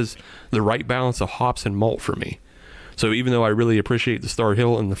 it has the right balance of hops and malt for me. So even though I really appreciate the Starr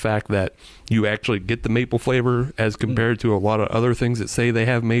Hill and the fact that you actually get the maple flavor as compared to a lot of other things that say they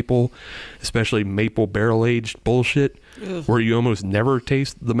have maple, especially maple barrel-aged bullshit, where you almost never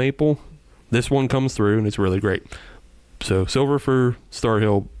taste the maple, this one comes through and it's really great. So silver for Starr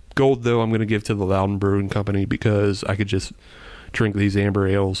Hill. Gold, though, I'm going to give to the Loudoun Brewing Company because I could just drink these amber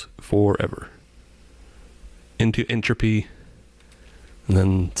ales forever. Into entropy and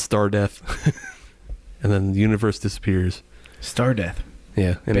then star death. and then the universe disappears. Star Death.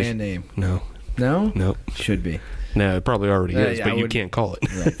 Yeah. And Band name. No. No? No. Should be. No, it probably already is, yeah, but you can't call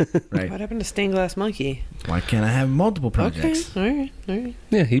it. Right. What happened to Stained Glass Monkey? Why can't I have multiple projects? Okay, all right.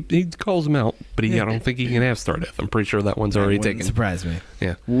 Yeah, he calls them out, but I don't think he can have Star Death. I'm pretty sure that one's already Wouldn't taken. surprise me.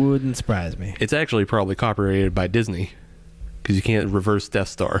 Yeah. Wouldn't surprise me. It's actually probably copyrighted by Disney because you can't reverse Death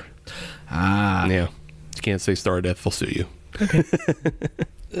Star. Ah. Yeah. You can't say Star Death, they'll sue you.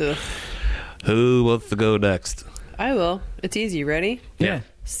 Ugh. Who wants to go next? I will. It's easy. Ready? Yeah.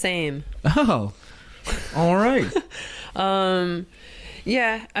 Same. Oh. All right.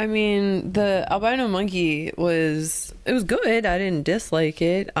 Yeah, I mean, the Albino Monkey was good. I didn't dislike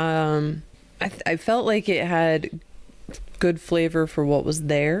it. I felt like it had good flavor for what was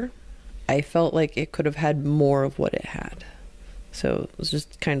there. I felt like it could have had more of what it had. So it was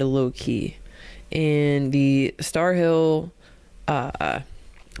just kind of low key. And the Star Hill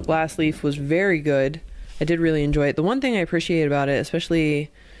Last Leaf was very good. I did really enjoy it. The one thing I appreciate about it, especially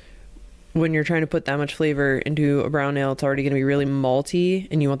when you're trying to put that much flavor into a brown ale, it's already going to be really malty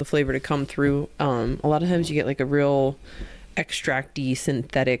and you want the flavor to come through. A lot of times you get like a real extracty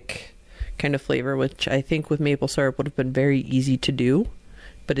synthetic kind of flavor, which I think with maple syrup would have been very easy to do,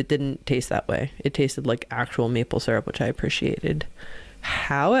 but it didn't taste that way. It tasted like actual maple syrup, which I appreciated.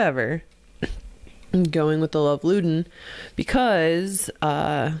 However, I'm going with the Love Loudoun because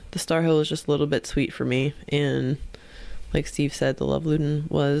the Star Hill is just a little bit sweet for me, and like Steve said, the Love Loudoun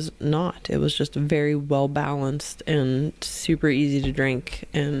was not. It was just very well balanced and super easy to drink.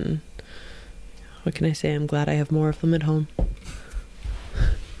 And what can I say? I'm glad I have more of them at home.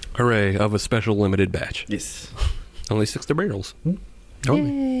 Hooray, of a special limited batch. Yes. Only 60 barrels.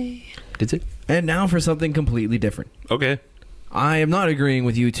 Yay. Did it? And now for something completely different. Okay. I am not agreeing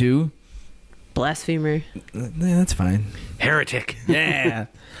with you two. Blasphemer. Yeah, that's fine. Heretic. Yeah.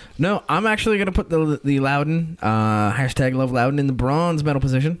 No, I'm actually going to put the Loudoun, hashtag Love Loudoun, in the bronze medal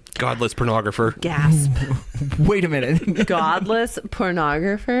position. Godless pornographer. Gasp. Wait a minute. Godless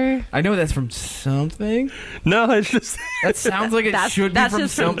pornographer? I know that's from something. No, it's just... That sounds like it should be from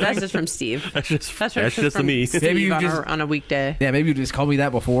something. That's just from Steve. That's just from me. Steve Maybe you on, just- on a weekday. Yeah, maybe you just called me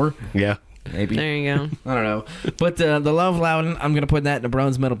that before. Yeah. Maybe. There you go. I don't know. But the Love Loudoun, I'm going to put that in the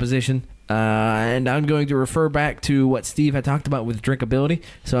bronze medal position. And I'm going to refer back to what Steve had talked about with drinkability.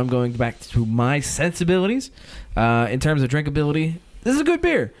 So I'm going back to my sensibilities. In terms of drinkability, this is a good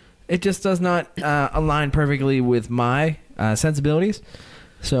beer. It just does not align perfectly with my sensibilities.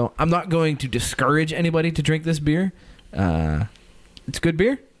 So I'm not going to discourage anybody to drink this beer. It's good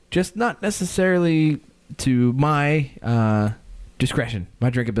beer, just not necessarily to my discretion,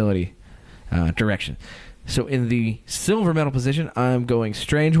 my drinkability direction. So in the silver medal position, I'm going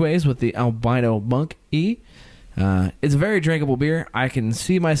Strangeways with the Albino Monk E. It's a very drinkable beer. I can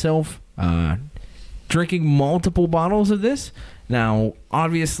see myself drinking multiple bottles of this. Now,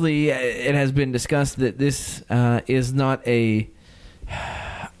 obviously, it has been discussed that this is not a...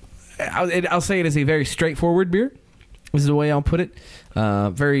 I'll say it is a very straightforward beer. This is the way I'll put it.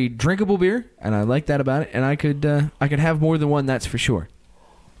 Very drinkable beer, and I like that about it. And I could have more than one, that's for sure.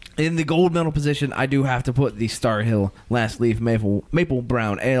 In the gold medal position, I do have to put the Starr Hill Last Leaf Maple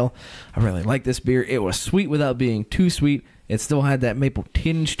Brown Ale. I really like this beer. It was sweet without being too sweet. It still had that maple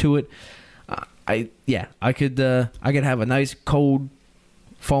tinge to it. I could have a nice cold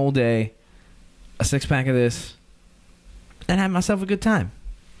fall day, a 6-pack of this, and have myself a good time.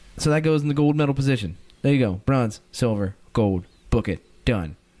 So that goes in the gold medal position. There you go. Bronze, silver, gold. Book it.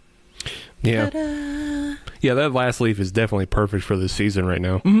 Done. Yeah. Ta-da. Yeah, that Last Leaf is definitely perfect for this season right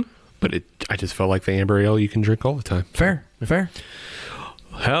now. Mm-hmm. But I just felt like the amber ale you can drink all the time. Fair.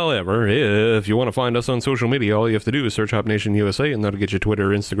 However, if you want to find us on social media, all you have to do is search Hop Nation USA, and that'll get you Twitter,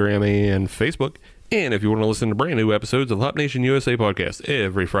 Instagram, and Facebook. And if you want to listen to brand new episodes of Hop Nation USA podcast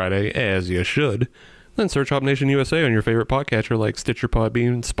every Friday, as you should, then search Hop Nation USA on your favorite podcatcher like Stitcher,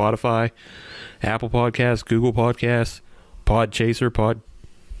 Podbean, Spotify, Apple Podcasts, Google Podcasts, Podchaser,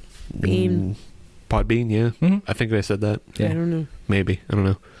 Bean. Podbean, yeah. Mm-hmm. I think I said that. Yeah. I don't know. Maybe. I don't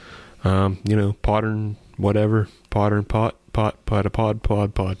know. Pottern, whatever. Pottern, pod. Well,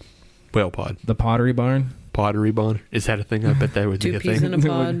 pod. The Pottery Barn. Pottery barn. Is that a thing? I bet that would be 2 a peas thing. in a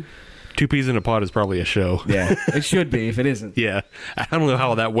pod. 2 peas in a pod is probably a show. Yeah, it should be if it isn't. Yeah. I don't know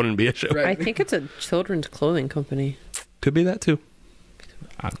how that wouldn't be a show. Right. I think it's a children's clothing company. Could be that too.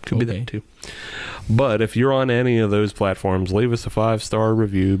 Could be Okay. that too. But if you're on any of those platforms, leave us a 5-star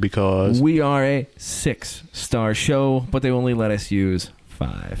review because... We are a 6-star show, but they only let us use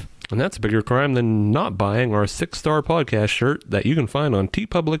 5. And that's a bigger crime than not buying our 6-star podcast shirt that you can find on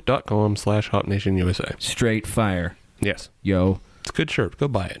tpublic.com/HopNationUSA. Straight fire. Yes. Yo. It's a good shirt. Go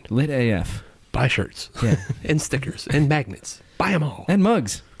buy it. Lit AF. Buy shirts. Yeah. And stickers and magnets. Buy them all. And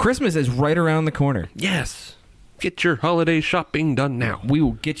mugs. Christmas is right around the corner. Yes. Get your holiday shopping done now. We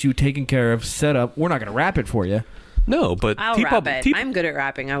will get you taken care of, set up. We're not going to wrap it for you. No, but I'll wrap it. I'm good at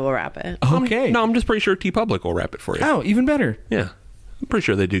wrapping. I will wrap it. Okay. I'm just pretty sure TeePublic will wrap it for you. Oh, even better. Yeah. I'm pretty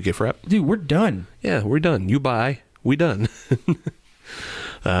sure they do gift wrap. Dude, we're done. Yeah, we're done. You buy. We done.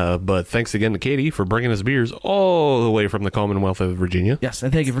 But thanks again to Katie for bringing us beers all the way from the Commonwealth of Virginia. Yes,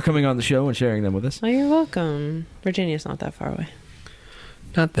 and thank you for coming on the show and sharing them with us. Oh, you're welcome. Virginia's not that far away.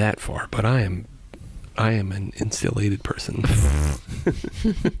 Not that far, but I am an insulated person.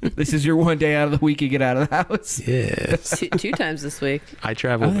 This is your one day out of the week you get out of the house. Yes. Two times this week. I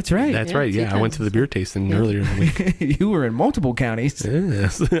traveled. Oh, that's right. That's Yeah, right. 2 Yeah, I went to the beer tasting earlier in the week. You were in multiple counties.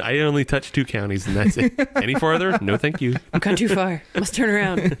 Yes. I only touched 2 counties, and that's it. Any farther? No, thank you. I've gone too far. Must turn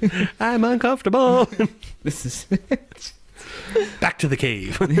around. I'm uncomfortable. This is Back to the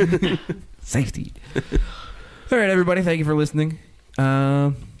cave. safety. All right, everybody. Thank you for listening.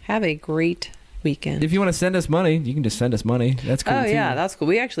 Have a great weekend. If you want to send us money, you can just send us money. That's cool. Oh, too. yeah, that's cool.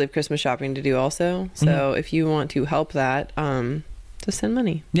 We actually have Christmas shopping to do also. So if you want to help that, just send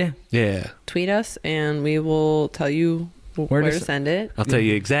money. Yeah. Yeah. Tweet us, and we will tell you where to send it. I'll tell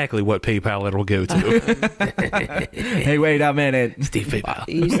you exactly what PayPal it'll go to. Hey, wait a minute. Steve PayPal.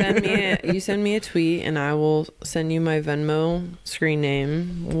 You send me a tweet, and I will send you my Venmo screen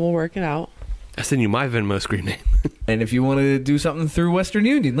name. We'll work it out. I send you my Venmo screen name. And if you want to do something through Western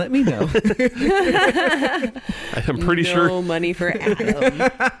Union, let me know. I'm pretty sure No money for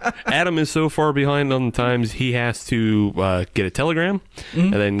Adam. Adam is so far behind on the times he has to get a telegram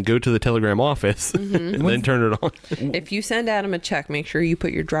and then go to the telegram office and then turn it on. If you send Adam a check, make sure you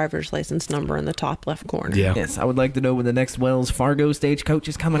put your driver's license number in the top left corner. Yeah. Yes, I would like to know when the next Wells Fargo stagecoach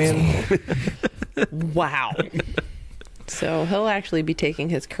is coming in. Wow. So he'll actually be taking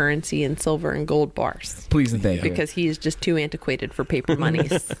his currency in silver and gold bars. Please and thank you. Because he's just too antiquated for paper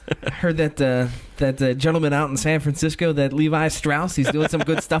monies. I heard that gentleman out in San Francisco, that Levi Strauss, he's doing some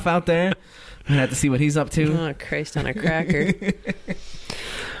good stuff out there. I'm going to have to see what he's up to. Oh, Christ on a cracker.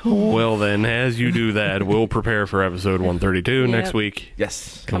 Well, then, as you do that, we'll prepare for episode 132 next week.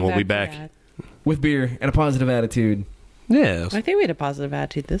 Yes. And we'll be for back. that. With beer and a positive attitude. Yes. I think we had a positive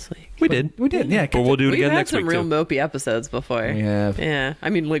attitude this week. We did. We did, yeah. But we'll do it We've again had next some week, real too. mopey episodes before. We have. Yeah. I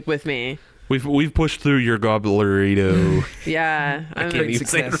mean, like with me. We've pushed through your gobblerito. Yeah. I can't even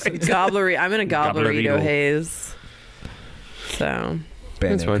say it right. I'm in a gobblerito Gobblerito. haze. So.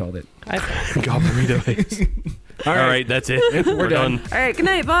 Band That's name fine. called it. Gobblerito. All right, that's it. We're done. All right. Good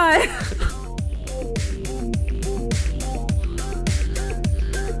night. Bye.